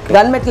இருக்கு.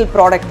 கன் மெட்டல்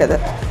ப்ராடக்ட் இது.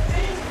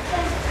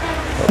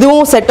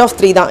 இதுவும் செட் ஆஃப்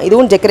 3 தான்.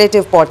 இதுவும்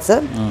டெக்கரேட்டிவ் பாட்ஸ்,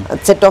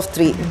 செட் ஆஃப்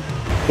 3.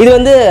 இது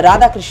வந்து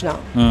ராதாகிருஷ்ணா.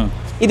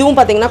 இதுவும்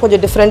பார்த்தீங்கன்னா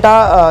கொஞ்சம்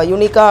டிஃப்ரெண்ட்டாக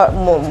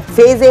யூனிக்காக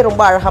ஃபேஸே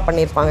ரொம்ப அழகாக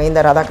பண்ணியிருப்பாங்க இந்த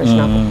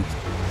ராதாகிருஷ்ணா.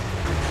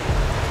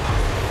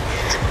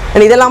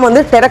 அண்ட் இதெல்லாம்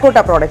வந்து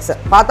டெரகோட்டா ப்ராடக்ட்ஸ்.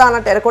 பார்த்தா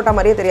ஆனால் டெரகோட்டா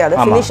மாதிரியே தெரியாது,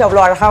 ஃபினிஷ்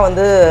அவ்வளோ அழகாக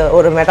வந்து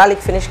ஒரு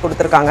மெட்டாலிக் ஃபினிஷ்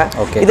கொடுத்துருக்காங்க.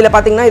 இதில்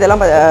பார்த்தீங்கன்னா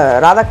இதெல்லாம்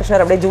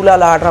ராதாகிருஷ்ணர் அப்படியே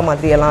ஜூலாவில் ஆடுற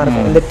மாதிரி எல்லாம்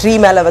இருக்கும். இந்த ட்ரீ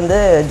மேலே வந்து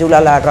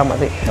ஜூலாவில் ஆடுற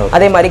மாதிரி.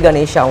 அதே மாதிரி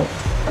கணேஷாவும்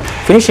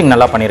ஃபினிஷிங்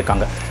நல்லா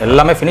பண்ணியிருக்காங்க.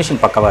 எல்லாமே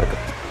ஃபினிஷிங் பக்கவாக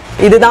இருக்குது.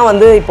 இதுதான்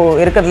வந்து இப்போ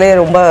இருக்கிறதுலே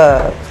ரொம்ப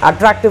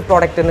அட்ராக்டிவ்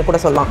ப்ராடக்ட்னு கூட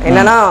சொல்லலாம்.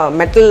 என்னன்னா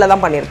மெட்டலில்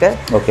தான் பண்ணியிருக்கு.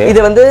 இது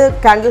வந்து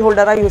கேண்டில்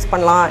ஹோல்டராக யூஸ்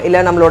பண்ணலாம், இல்லை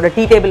நம்மளோட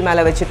டீ டேபிள்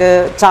மேலே வச்சுட்டு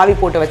சாவி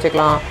போட்டு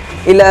வச்சுக்கலாம்,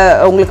 இல்லை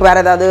உங்களுக்கு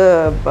வேறு ஏதாவது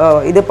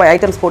இது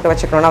ஐட்டம்ஸ் போட்டு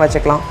வச்சுக்கணும்னா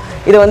வச்சுக்கலாம்.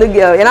 இது வந்து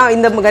ஏன்னா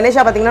இந்த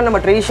கணேஷா பார்த்தீங்கன்னா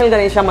நம்ம ட்ரெடிஷ்னல்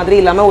கணேஷா மாதிரி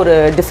இல்லாமல் ஒரு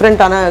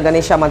டிஃப்ரெண்ட்டான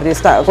கணேஷா மாதிரி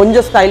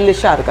கொஞ்சம்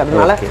ஸ்டைலிஷாக இருக்குது.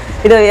 அதனால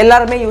இது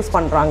எல்லாருமே யூஸ்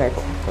பண்ணுறாங்க.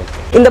 இப்போ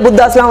இந்த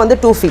புத்தாஸ்லாம் வந்து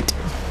 2 feet.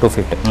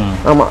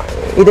 ஆமாம்,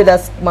 இது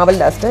டஸ்ட், மார்பிள்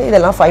டஸ்ட்.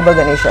 இதெல்லாம் ஃபைபர்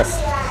கணேஷாஸ்.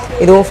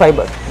 இதுவும்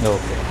ஃபைபர்.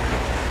 ஓகே,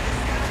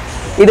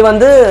 இது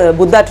வந்து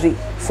Buddha tree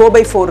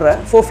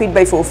 4 feet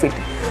by 4 feet.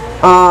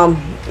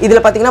 இதில்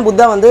பார்த்தீங்கன்னா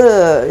புத்தா வந்து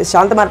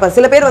சாந்தமாக இருப்பார்.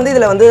 சில பேர் வந்து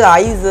இதில் வந்து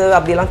ஐஸ்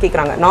அப்படிலாம்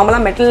கேட்குறாங்க.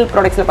 நார்மலாக மெட்டல்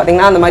ப்ராடக்ட்ஸில்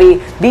பார்த்தீங்கன்னா அந்த மாதிரி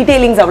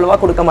டீட்டெயிலிங்ஸ் அவ்வளோவா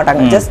கொடுக்க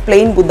மாட்டாங்க, ஜஸ்ட்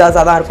பிளெயின்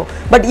புத்தாஸாக தான் இருக்கும்.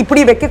 பட்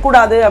இப்படி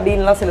வைக்கக்கூடாது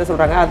அப்படின்லாம் சில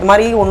சொல்கிறாங்க. அது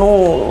மாதிரி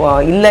ஒன்றும்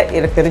இல்லை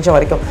எனக்கு தெரிஞ்ச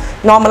வரைக்கும்.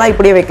 நார்மலாக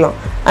இப்படியே வைக்கலாம்.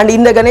 அண்ட்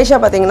இந்த கணேஷா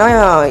பார்த்தீங்கன்னா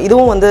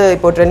இதுவும் வந்து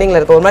இப்போ ட்ரெண்டிங்கில்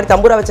இருக்குது. ஒரு மாதிரி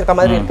தம்பூரா வச்சிருக்க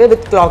மாதிரி இருக்குது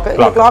வித் கிளாக்.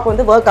 இந்த கிளாக்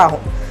வந்து ஒர்க்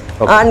ஆகும்.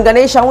 அண்ட்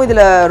கணேஷாவும்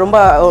இதில் ரொம்ப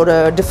ஒரு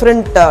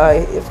டிஃப்ரெண்ட்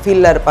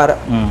ஃபீலில் இருப்பார்.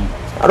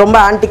 ரொம்ப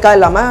ஆன்டிக்காக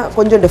இல்லாமல்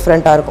கொஞ்சம்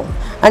டிஃப்ரெண்ட்டாக இருக்கும்.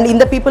 அண்ட்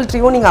இந்த பீப்புள்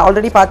ட்ரீயும் நீங்கள்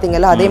ஆல்ரெடி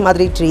பார்த்தீங்கல்ல, அதே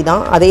மாதிரி ட்ரீ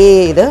தான், அதே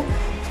இது.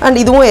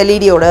 அண்ட் இதுவும்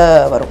எல்இடியோட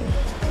வரும்.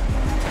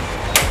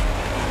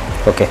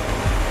 ஓகே,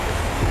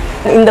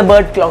 இந்த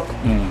பேர்ட் கிளாக்,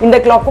 இந்த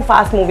கிளாக்கும்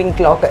ஃபாஸ்ட் மூவிங்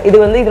கிளாக். இது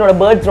வந்து இதனோட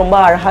பேர்ட்ஸ் ரொம்ப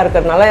அழகாக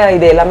இருக்கிறதுனால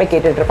இது எல்லாமே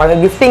கேட்டுட்டு இருப்பாங்க.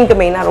 கிஃப்டிங்க்கு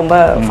மெயினாக ரொம்ப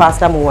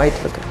ஃபாஸ்ட்டாக மூவ்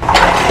ஆகிட்டு இருக்கு.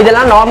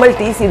 இதெல்லாம் நார்மல்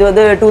ட்ரீஸ். இது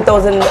வந்து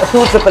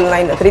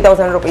 2,999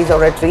 3,000 rupees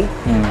ட்ரீ.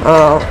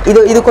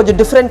 இது கொஞ்சம்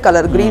டிஃப்ரெண்ட்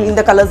கலர், க்ரீன்.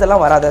 இந்த கலர்ஸ்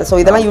எல்லாம் வராது. ஸோ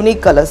இதெல்லாம்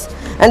யூனிக் கலர்ஸ்.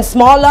 அண்ட்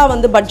ஸ்மாலாக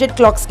வந்து பட்ஜெட்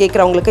கிளாக்ஸ்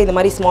கேட்குறவங்களுக்கு இந்த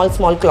மாதிரி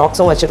ஸ்மால்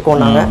கிளாக்ஸும்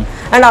வச்சுருக்கோம் நாங்கள்.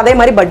 அண்ட் அதே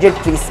மாதிரி பட்ஜெட்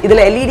ட்ரீஸ்.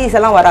 இதில் எல்இடிஸ்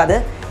எல்லாம் வராது.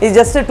 இது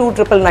ஜஸ்ட்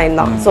 2,999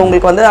 தான். ஸோ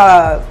உங்களுக்கு வந்து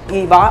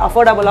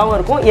அஃபோர்டபுளாகவும்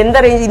இருக்கும். எந்த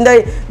ரேஞ்ச் இந்த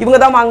இவங்க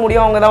தான் வாங்க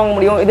முடியும், அவங்க தான் வாங்க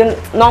முடியும். இது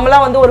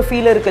நார்மலாக வந்து ஒரு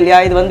ஃபீல் இருக்கு இல்லையா,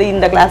 இது வந்து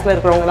இந்த கிளாஸில்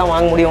இருக்கிறவங்க தான்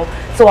வாங்க முடியும்.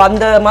 ஸோ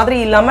அந்த மாதிரி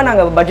இல்லாமல்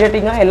நாங்கள்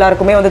பட்ஜெட்டிங்காக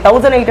எல்லாருக்குமே வந்து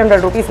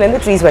 1,800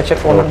 rupeesலேருந்து ட்ரீஸ்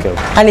வச்சுருக்கோம்.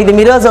 அண்ட் இது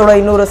மிரர்ஸோட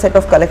இன்னொரு செட்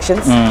ஆஃப்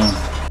கலெக்ஷன்ஸ்.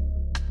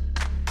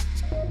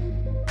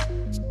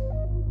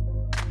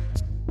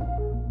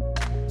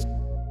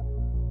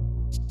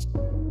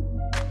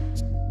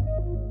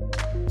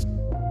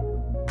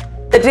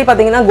 ட்ரீ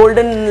பார்த்தீங்கன்னா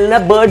கோல்டன்ல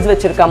பேர்ட்ஸ்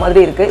வச்சிருக்க மாதிரி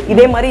இருக்கு.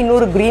 இதே மாதிரி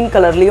இன்னொரு கிரீன்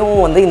கலர்லயும்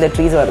வந்து இந்த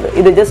ட்ரீஸ் வருது.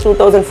 இது ஜஸ்ட்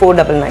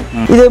 2,499.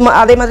 இது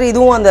அதே மாதிரி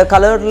இதுவும் அந்த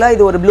கலர்ல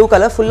இது ஒரு blue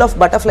colour full of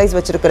butterflies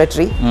வச்சிருக்கிற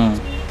ட்ரீ.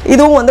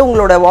 இதுவும் வந்து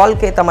உங்களோட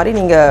வால்க்கு ஏற்ற மாதிரி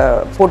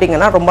நீங்கள்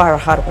போட்டிங்கன்னா ரொம்ப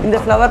அழகாக இருக்கும். இந்த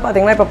ஃப்ளவர்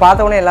பார்த்தீங்கன்னா இப்போ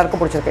பார்த்தவொன்னே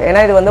எல்லாருக்கும் பிடிச்சிருக்கு.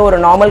 ஏன்னா இது வந்து ஒரு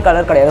நார்மல்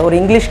கலர் கிடையாது, ஒரு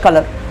இங்கிலீஷ்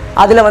கலர்.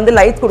 அதில் வந்து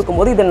லைட்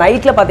கொடுக்கும்போது இது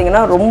நைட்டில்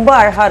பார்த்தீங்கன்னா ரொம்ப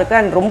அழகாக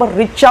இருக்குது அண்ட் ரொம்ப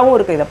ரிச்சாகவும்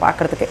இருக்குது இதை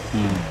பார்க்குறதுக்கு.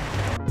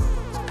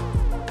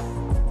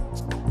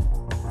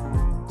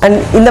 அண்ட்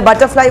இந்த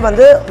பட்டர்ஃப்ளை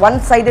வந்து ஒன்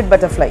சைடட்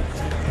பட்டர்ஃப்ளை,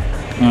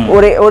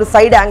 ஒரு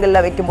சைடு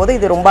ஆங்கிளில் வைக்கும்போது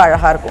இது ரொம்ப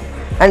அழகாக இருக்கும்.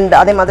 அண்ட்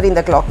அதே மாதிரி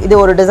இந்த கிளாக், இது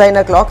ஒரு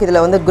டிசைனர் கிளாக்.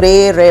 இதில் வந்து grey,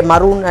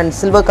 maroon and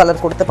silver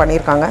colour கொடுத்து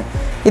பண்ணியிருக்காங்க.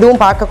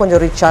 இதுவும் பார்க்க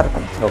கொஞ்சம் ரிச்சாக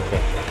இருக்கும். ஓகே,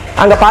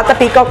 அங்கே பார்த்த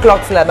பீகாக்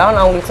கிளாக்ஸில் தான்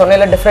நான் உங்களுக்கு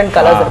சொன்னேன்ல டிஃப்ரெண்ட்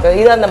கலர்ஸ் இருக்குது.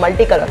 இது அந்த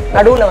மல்டி கலர்,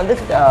 நடுவில் வந்து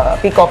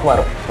பீகாக்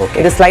வரும்.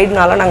 இது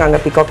ஸ்லைட்னால நாங்கள்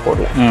அங்கே பீகாக்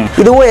போடல.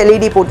 இதுவும்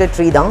எல்இடி போட்ட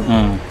ட்ரீ தான்.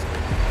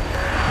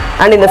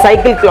 அண்ட் இந்த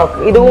சைக்கிள் கிளாக்,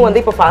 இதுவும் வந்து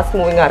இப்போ ஃபாஸ்ட்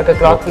மூவிங்காக இருக்குது.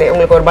 கிளாக்ஸ்லேயே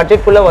உங்களுக்கு ஒரு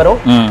பட்ஜெட்குள்ளே வரும்.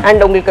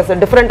 அண்ட் உங்களுக்கு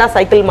டிஃப்ரெண்ட்டாக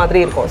சைக்கிள் மாதிரி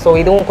இருக்கும். ஸோ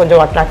இதுவும்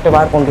கொஞ்சம்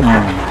அட்ராக்டிவாக இருக்கும்.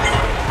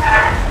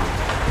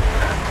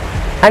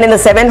 அண்ட் இந்த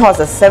 7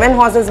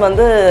 horses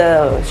வந்து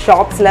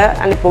ஷாப்ஸில்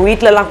அண்ட் இப்போ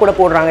வீட்டிலலாம் கூட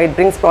போடுறாங்க. இட்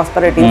பிரிங்ஸ்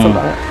ப்ராஸ்பரிட்டின்னு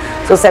சொல்கிறாங்க.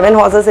 ஸோ 7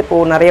 horses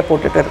இப்போது நிறைய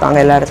போட்டுட்டு இருக்காங்க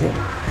எல்லா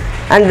இடத்துலையும்.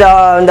 அண்ட்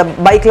இந்த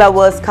பைக்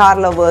லவர்ஸ்,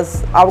 கார் லவர்ஸ்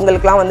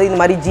அவங்களுக்குலாம் வந்து இந்த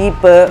மாதிரி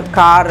ஜீப்பு,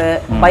 காரு,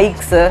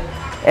 பைக்ஸு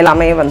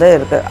எல்லாமே வந்து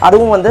இருக்குது.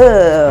 அதுவும் வந்து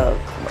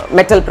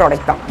மெட்டல்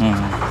ப்ராடக்ட் தான்.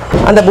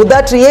 அந்த புத்தா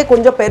ட்ரீயே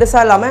கொஞ்சம்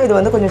பெருசாக இல்லாமல் இது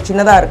வந்து கொஞ்சம்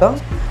சின்னதாக இருக்கும்.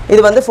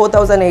 இது வந்து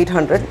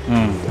 4,800.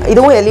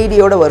 இதுவும்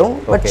எல்இடியோட வரும்.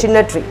 பட்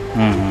சின்ன ட்ரீ,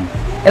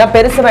 ஏன்னா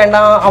பெருசு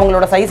வேண்டாம்,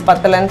 அவங்களோட சைஸ்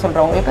பத்தலைன்னு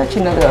சொல்கிறவங்களுக்கு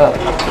சின்னது.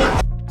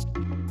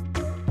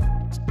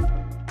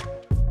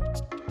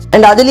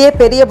 அண்ட் அதுலயே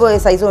பெரிய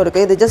சைஸும்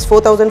இருக்கு. இது ஜஸ்ட்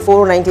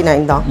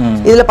 4499 தான்.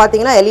 இதுல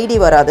பாத்தீங்கன்னா LED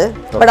வராது.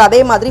 பட் அதே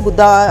மாதிரி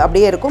புத்தா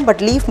அப்படியே இருக்கும்.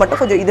 பட் லீஃப் மட்டும்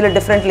கொஞ்சம் இதுல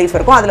டிஃபரெண்ட் லீஃப்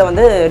இருக்கும். அதுல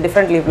வந்து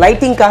டிஃபரெண்ட் லீஃப்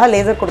லைட்டிங்காக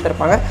லேசர்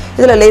கொடுத்திருப்பாங்க.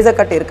 இதுல லேசர்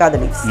கட் இருக்காது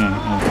லீஃப்ஸ்.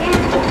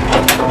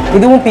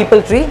 இதுவும்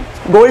people tree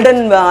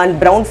golden and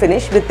brown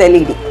finish with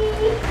LED.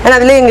 And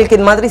அதுலேயே எங்களுக்கு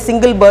இது மாதிரி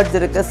சிங்கிள் பேர்ட்ஸ்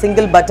இருக்குது,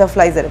 சிங்கிள்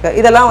பட்டர்ஃப்ளைஸ் இருக்குது.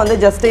 இதெல்லாம் வந்து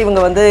ஜஸ்ட் இவங்க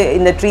வந்து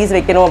இந்த ட்ரீஸ்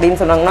வைக்கணும்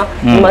அப்படின்னு சொன்னாங்கன்னா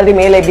இந்த மாதிரி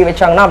மேலே எப்படி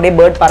வச்சாங்கன்னா அப்படியே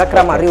பேர்ட்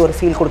பறக்கிற மாதிரி ஒரு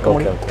ஃபீல் கொடுக்க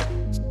முடியும்.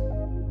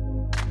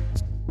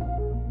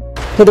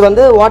 இது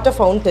வந்து வாட்டர்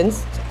ஃபவுண்டன்ஸ்.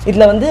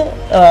 இதில் வந்து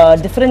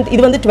டிஃப்ரெண்ட்,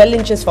 இது வந்து 12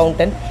 inches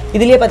ஃபவுண்டன்.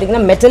 இதுலேயே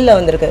பார்த்தீங்கன்னா மெட்டலில்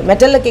வந்துருக்கு.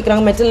 மெட்டலில்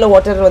கேட்குறாங்க, மெட்டலில்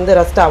வாட்டர் வந்து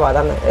ரஸ்ட்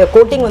ஆகாதான்னு.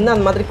 கோட்டிங் வந்து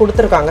அந்த மாதிரி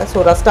கொடுத்துருக்காங்க.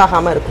 ஸோ ரஸ்ட்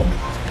ஆகாமல்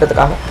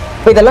இருக்கும்ன்றதுக்காக.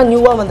 இப்போ இதெல்லாம்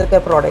நியூவாக வந்திருக்க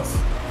ப்ராடக்ட்ஸ்.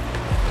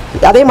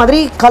 அதே மாதிரி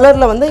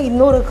கலரில் வந்து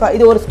இன்னொரு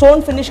இது ஒரு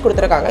ஸ்டோன் ஃபினிஷ்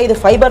கொடுத்துருக்காங்க. இது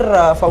ஃபைபர்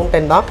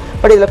ஃபவுண்டன் தான்.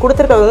 பட் இதில்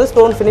கொடுத்துருக்கிறது வந்து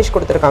ஸ்டோன் ஃபினிஷ்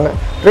கொடுத்துருக்காங்க.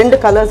 2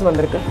 கலர்ஸ்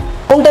வந்திருக்கு.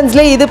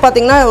 ஃபவுண்டன்ஸ்லேயே இது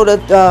பார்த்தீங்கன்னா ஒரு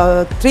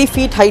 3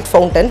 feet ஹைட்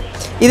ஃபவுண்டன்.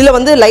 இதில்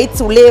வந்து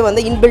லைட்ஸ் உள்ளே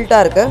வந்து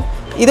இன்பில்ட்டாக இருக்குது.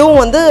 இதுவும்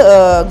வந்து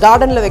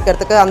கார்டனில்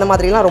வைக்கிறதுக்கு அந்த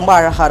மாதிரிலாம் ரொம்ப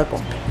அழகாக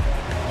இருக்கும்.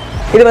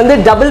 இது வந்து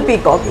டபுள்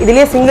பீகாக்.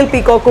 இதுலேயே சிங்கிள்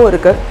பீகாக்கும்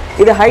இருக்குது.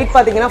 இது ஹைட்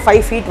பார்த்தீங்கன்னா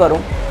 5 feet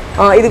வரும்.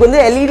 இதுக்கு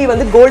வந்து LED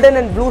வந்து கோல்டன்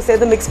அண்ட் ப்ளூ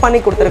சேர்த்து மிக்ஸ் பண்ணி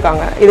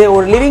கொடுத்துருக்காங்க. இது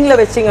ஒரு லிவிங்கில்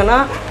வச்சிங்கன்னா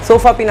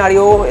சோஃபா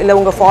பின்னாடியோ இல்லை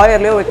உங்கள்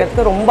ஃபாயர்லையோ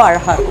வைக்கிறதுக்கு ரொம்ப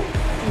அழகாக இருக்கும்.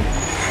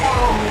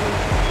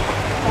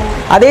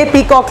 அதே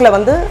பீகாக்கில்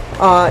வந்து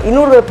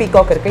இன்னொரு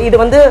பீகாக் இருக்குது. இது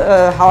வந்து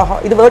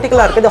இது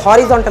வெர்டிக்கலாக இருக்குது, இது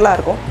ஹாரிசான்டலாக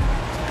இருக்கும்.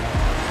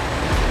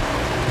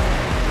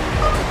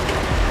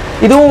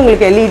 இதுவும்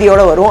உங்களுக்கு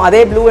LEDயோட வரும். அதே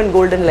blue and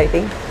golden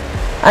lighting.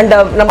 And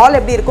நம்ம வால்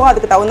எப்படி இருக்கோ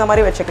அதுக்கு தகுந்த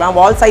மாதிரி வச்சுக்கலாம்.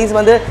 வால் சைஸ்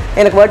வந்து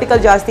எனக்கு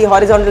வெர்டிக்கல் ஜாஸ்தி,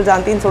 ஹாரிசான்டல்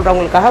ஜாஸ்தின்னு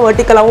சொல்கிறவங்களுக்காக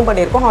வெர்டிக்கலாகவும்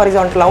பண்ணியிருக்கோம்,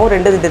 ஹாரிசான்டலாகவும்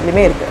 2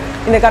 இதுலேயுமே இருக்குது.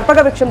 இந்த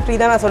கற்பக விருட்சம் ட்ரீ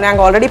தான் நான் சொன்னேன்.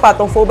 அங்கே ஆல்ரெடி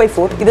பார்த்தோம்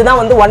 4x4. இதுதான்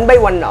வந்து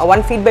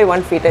 1 feet by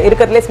 1 feet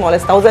இருக்கிறதுலே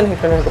ஸ்மாலஸ்ட்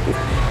 1800 rupees.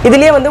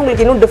 இதுலேயே வந்து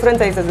உங்களுக்கு இன்னும் டிஃப்ரெண்ட்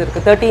சைஸஸ்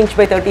இருக்குது. 30 inch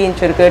by 30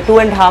 inch இருக்குது,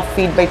 2.5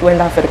 feet by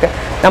 2.5 இருக்குது.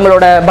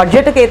 நம்மளோட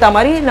பட்ஜெட்டுக்கு ஏற்ற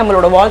மாதிரி,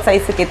 நம்மளோட வால்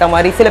சைஸுக்கு ஏற்ற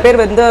மாதிரி. சில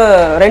பேர் வந்து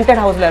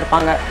ரெண்டட் ஹவுஸில்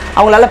இருப்பாங்க,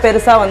 அவங்களால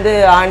பெருசாக வந்து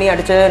ஆணி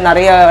அடித்து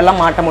நிறைய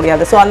எல்லாம் மாட்ட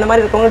முடியாது. ஸோ அந்த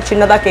மாதிரி இருக்கவங்க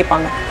சின்னதாக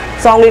கேட்பாங்க.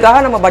 ஸோ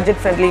அவங்களுக்காக நம்ம பட்ஜெட்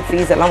ஃப்ரெண்ட்லி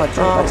ட்ரீஸ் எல்லாம்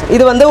வச்சுருக்கோம்.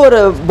 இது வந்து ஒரு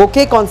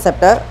பொக்கே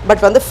கான்செப்ட்.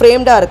 பட் வந்து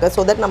ஃப்ரேம்டாக இருக்குது.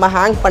 ஸோ தட் நம்ம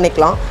ஹேங்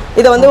பண்ணிக்கலாம்.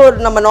 இதை வந்து ஒரு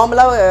நம்ம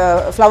நார்மலாக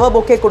ஃப்ளவர்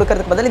பொக்கே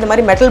கொடுக்கறதுக்கு பதில் இந்த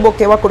மாதிரி மெட்டல்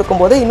பொக்கேவாக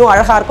கொடுக்கும்போது இன்னும்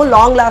அழகாக இருக்கும்.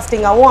 லாங்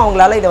லாஸ்டிங்காகவும்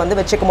அவங்களால இதை வந்து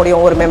வச்சுக்க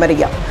முடியும் ஒரு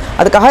மெமரியாக.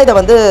 அதுக்காக இதை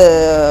வந்து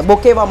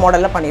பொக்கேவா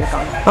மாடலில்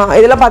பண்ணியிருக்காங்க.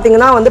 இதெல்லாம்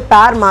பார்த்தீங்கன்னா வந்து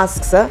பேர்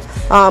மாஸ்க்ஸு,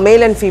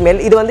 மேல் அண்ட்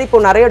ஃபீமேல். இது வந்து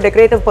இப்போ நிறைய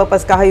டெக்கரேட்டிவ்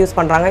பர்பஸ்க்காக யூஸ்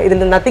பண்ணுறாங்க.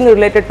 இதில் நத்திங்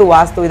ரிலேட்டட் டு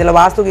வாஸ்து. இதில்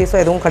வாஸ்து கீஸோ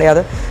எதுவும்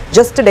கிடையாது.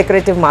 ஜஸ்ட்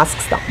டெக்கரேட்டிவ்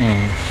மாஸ்க்ஸ் தான்.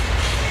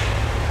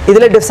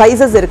 இதில்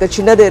சைஸஸ் இருக்குது,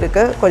 சின்னது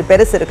இருக்குது, கொஞ்சம்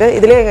பெருசு இருக்குது.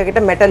 இதுலேயே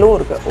எங்ககிட்ட மெட்டலும்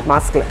இருக்குது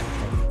மாஸ்கில்.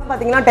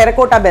 பார்த்தீங்கன்னா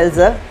டெரகோட்டா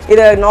பெல்ஸு.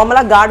 இது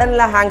நார்மலாக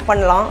கார்டனில் ஹேங்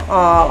பண்ணலாம்.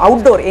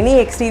 அவுட்டோர் எனி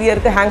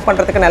எக்ஸ்டீரியருக்கு ஹேங்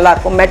பண்ணுறதுக்கு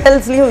நல்லாயிருக்கும்.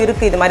 மெட்டல்ஸ்லேயும்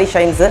இருக்குது இது மாதிரி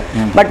ஷைன்ஸு.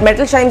 பட்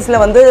மெட்டல் ஷைன்ஸில்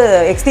வந்து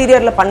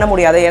எக்ஸ்டீரியரில் பண்ண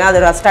முடியாது, ஏன்னா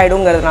அது ரஸ்ட்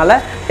ஆகிடுங்கிறதுனால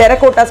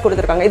டெரகோட்டாஸ்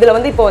கொடுத்துருக்காங்க. இதில்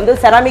வந்து இப்போ வந்து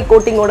செராமிக்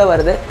கோட்டிங்கோடு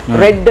வருது.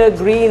 ரெட்டு,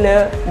 க்ரீனு,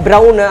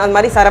 ப்ரௌனு அந்த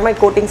மாதிரி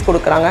செராமிக் கோட்டிங்ஸ்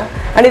கொடுக்குறாங்க.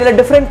 அண்ட் இதில்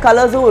டிஃப்ரெண்ட்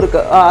கலர்ஸும்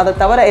இருக்குது. அதை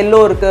தவிர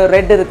எல்லோ இருக்குது,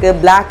 ரெட் இருக்குது,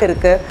 பிளாக்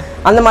இருக்குது.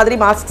 அந்த மாதிரி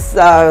மாஸ்க்ஸ்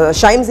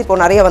ஷைன்ஸ் இப்போ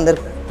நிறைய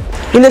வந்திருக்கு.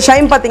 இந்த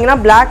ஷைன் பார்த்தீங்கன்னா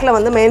பிளாக்ல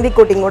வந்து மெஹந்தி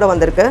கோட்டிங்கோட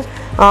வந்திருக்கு.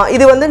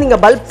 இது வந்து நீங்கள்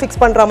பல்ப் ஃபிக்ஸ்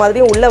பண்ணுற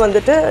மாதிரியும் உள்ளே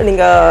வந்துட்டு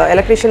நீங்கள்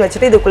எலக்ட்ரிஷியன்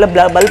வச்சுட்டு இதுக்குள்ளே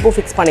பல்பும்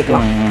ஃபிக்ஸ்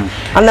பண்ணிக்கலாம்.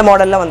 அந்த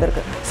மாடலில்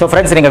வந்திருக்கு. ஸோ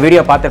ஃப்ரெண்ட்ஸ், நீங்கள்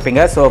வீடியோ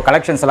பார்த்துருப்பீங்க. ஸோ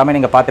கலெக்ஷன்ஸ் எல்லாமே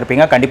நீங்கள்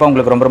பார்த்துருப்பீங்க. கண்டிப்பாக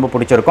உங்களுக்கு ரொம்ப ரொம்ப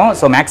பிடிச்சிருக்கும்.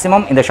 ஸோ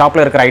மேக்ஸிமம் இந்த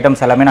ஷாப்பில் இருக்கிற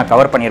ஐட்டம்ஸ் எல்லாமே நான்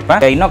கவர்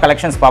பண்ணியிருப்பேன். இன்னும்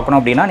கலெக்ஷன்ஸ் பார்க்கணும்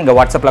அப்படின்னா நீங்கள்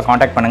வாட்ஸ்அப்பில்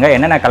காண்டாக்ட் பண்ணுங்கள்.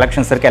 என்னென்ன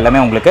கலெக்ஷன்ஸ் இருக்குது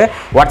எல்லாமே உங்களுக்கு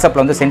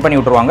வாட்ஸ்அப்பில் வந்து சென்ட் பண்ணி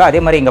விட்டுருவாங்க.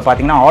 அதே மாதிரி இங்கே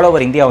பார்த்தீங்கன்னா ஆல்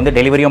ஓவர் இந்தியா வந்து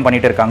டெலிவரியும்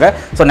பண்ணிட்டு இருக்காங்க.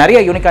 ஸோ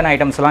நிறைய யூனிக்கான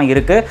ஐட்டம்ஸ்லாம்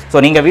இருக்குது. ஸோ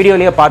நீங்கள்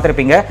வீடியோலேயே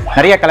பார்த்துருப்பீங்க.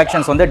 நிறைய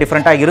கலெக்ஷன்ஸ் வந்து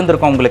டிஃப்ரெண்ட்டாக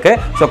இருந்திருக்கும் உங்களுக்கு.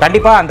 ஸோ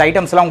கண்டிப்பாக அந்த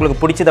ஐட்டம்ஸ்லாம்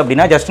உங்களுக்கு பிடிச்சது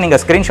அப்படின்னா ஜஸ்ட் நீங்கள்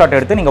ஸ்க்ரீன்ஷாட்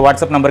எடுத்து நீங்கள்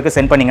வாட்ஸ்அப் நம்பருக்கு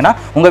சென்ட் பண்ணிங்கன்னா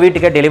உங்கள்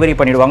வீட்டுக்கே டெலிவரி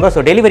பண்ணிடுவாங்க. ஸோ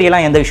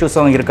டெலிவரியெல்லாம் எந்த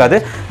இஷ்யூஸும் இருக்காது.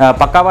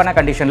 பக்காவான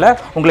கண்டிஷனில்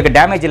உங்களுக்கு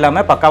டேமேஜ்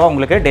இல்லாமல் பக்காவாக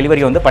உங்களுக்கு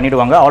டெலிவரி வந்து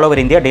பண்ணிடுவாங்க. ஆல்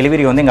ஓவர் இந்தியா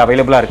டெலிவரி வந்து இங்கே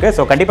அவைலபிளாக இருக்குது.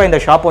 ஸோ கண்டிப்பாக இந்த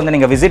ஷாப் வந்து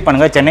நீங்கள் விசிட்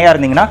பண்ணுங்கள். சென்னையாக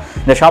இருந்தீங்கன்னா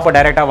இந்த ஷாப்பை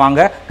டேரெக்டாக வாங்க,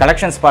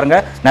 கலெக்ஷன்ஸ்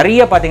பாருங்கள்.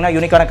 நிறைய பார்த்தீங்கன்னா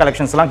யூனிக்கான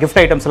கலெக்ஷன்ஸ்லாம்,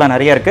 கிஃப்ட் ஐட்டம்ஸ்லாம்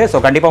நிறைய இருக்குது. ஸோ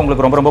கண்டிப்பாக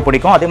உங்களுக்கு ரொம்ப ரொம்ப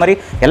பிடிக்கும். அதே மாதிரி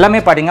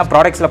எல்லாமே பார்த்தீங்கன்னா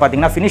ப்ராடக்ட்ஸில்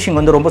பார்த்தீங்கன்னா ஃபினிஷிங்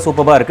வந்து ரொம்ப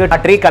சூப்பராக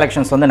இருக்குது. ட்ரீ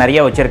கலெக்ஷன்ஸ் வந்து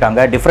நிறைய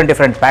வச்சிருக்காங்க.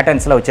 டிஃப்ரெண்ட்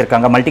பேட்டர்ன்ஸில்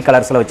வச்சிருக்காங்க, மல்டி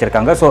கலர்ஸில்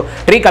வச்சிருக்காங்க. ஸோ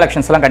ட்ரீ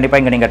கலெக்ஷன்ஸ்லாம்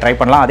கண்டிப்பாக இங்கே நீங்கள் ட்ரை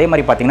பண்ணலாம். அதே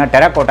மாதிரி பார்த்தீங்கன்னா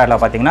டெரகோட்டாவில்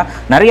பார்த்தீங்கன்னா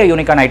நிறைய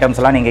யூனிக்கான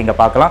ஐட்டம்ஸ்லாம் நீங்கள் இங்கே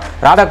பார்க்கலாம்.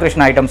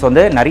 ராதாகிருஷ்ண ஐட்டம்ஸ்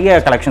வந்து நிறைய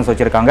கலெக்ஷன்ஸ்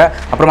வச்சிருக்காங்க.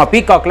 அப்புறமா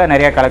பீகாக்ல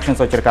நிறைய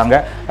கலெக்ஷன்ஸ் வச்சிருக்காங்க.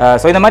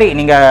 ஸோ இந்த மாதிரி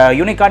நீங்கள்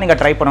யூனிக்காக நீங்கள்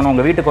ட்ரை பண்ணணும்,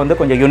 உங்கள் வீட்டுக்கு வந்து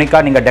கொஞ்சம்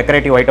யூனிக்காக நீங்கள்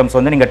டெக்கரேட்டிவ் ஐட்டம்ஸ்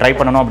வந்து நீங்கள் ட்ரை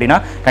பண்ணணும் அப்படின்னா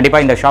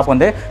கண்டிப்பாக இந்த ஷாப்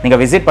வந்து நீங்கள்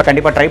விசிட்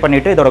கண்டிப்பாக ட்ரை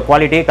பண்ணிட்டு இதோட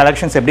குவாலிட்டி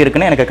கலெக்ஷன்ஸ் எப்படி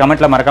இருக்குன்னு எனக்கு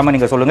கமெண்ட்ல மறக்காம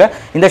நீங்கள் சொல்லுங்க.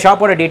 இந்த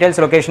ஷாப்போட டீடைல்ஸ்,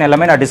 லொகேஷன்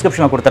எல்லாமே நான்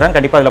டிஸ்கிரிப்ஷனில் கொடுத்துறேன்.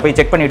 கண்டிப்பாக அதில் போய்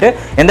செக் பண்ணிட்டு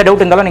எந்த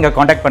டவுட் இருந்தாலும் நீங்கள்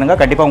காண்டாக்ட் பண்ணுங்க.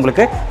 கண்டிப்பாக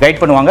உங்களுக்கு கைட்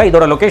பண்ணுவாங்க.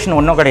 இதோட லொகேஷன்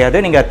ஒன்றும் கிடையாது.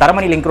 நீங்கள்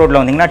தரமணி லிங்க்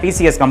ரோட்ல வந்தீங்கன்னா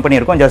TCS கம்பெனி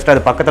இருக்கும். ஜஸ்ட்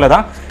அது பக்கத்தில்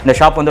தான் இந்த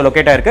ஷாப் வந்து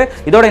லொகேட் ஆயிருக்கு.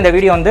 இதோட இந்த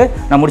வீடியோ வந்து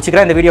நான்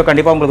முடிச்சுக்கிறேன். இந்த வீடியோ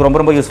கண்டிப்பாக உங்களுக்கு ரொம்ப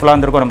ரொம்ப யூஸ்ஃபுல்லாக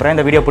இருந்திருக்கும் நம்புறேன்.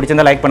 இந்த வீடியோ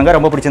பிடிச்சிருந்தா லைக் பண்ணுங்க,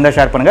 ரொம்ப பிடிச்சிருந்தா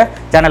ஷேர் பண்ணுங்க,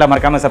 சேனலை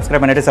மறக்காம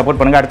சப்ஸ்கிரைப் பண்ணிட்டு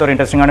சப்போர்ட் பண்ணுங்க. அடுத்த ஒரு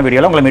இன்ட்ரெஸ்டிங்கான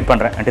வீடியோல உங்களை மீட்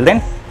பண்றேன். Until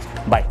then,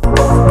 bye.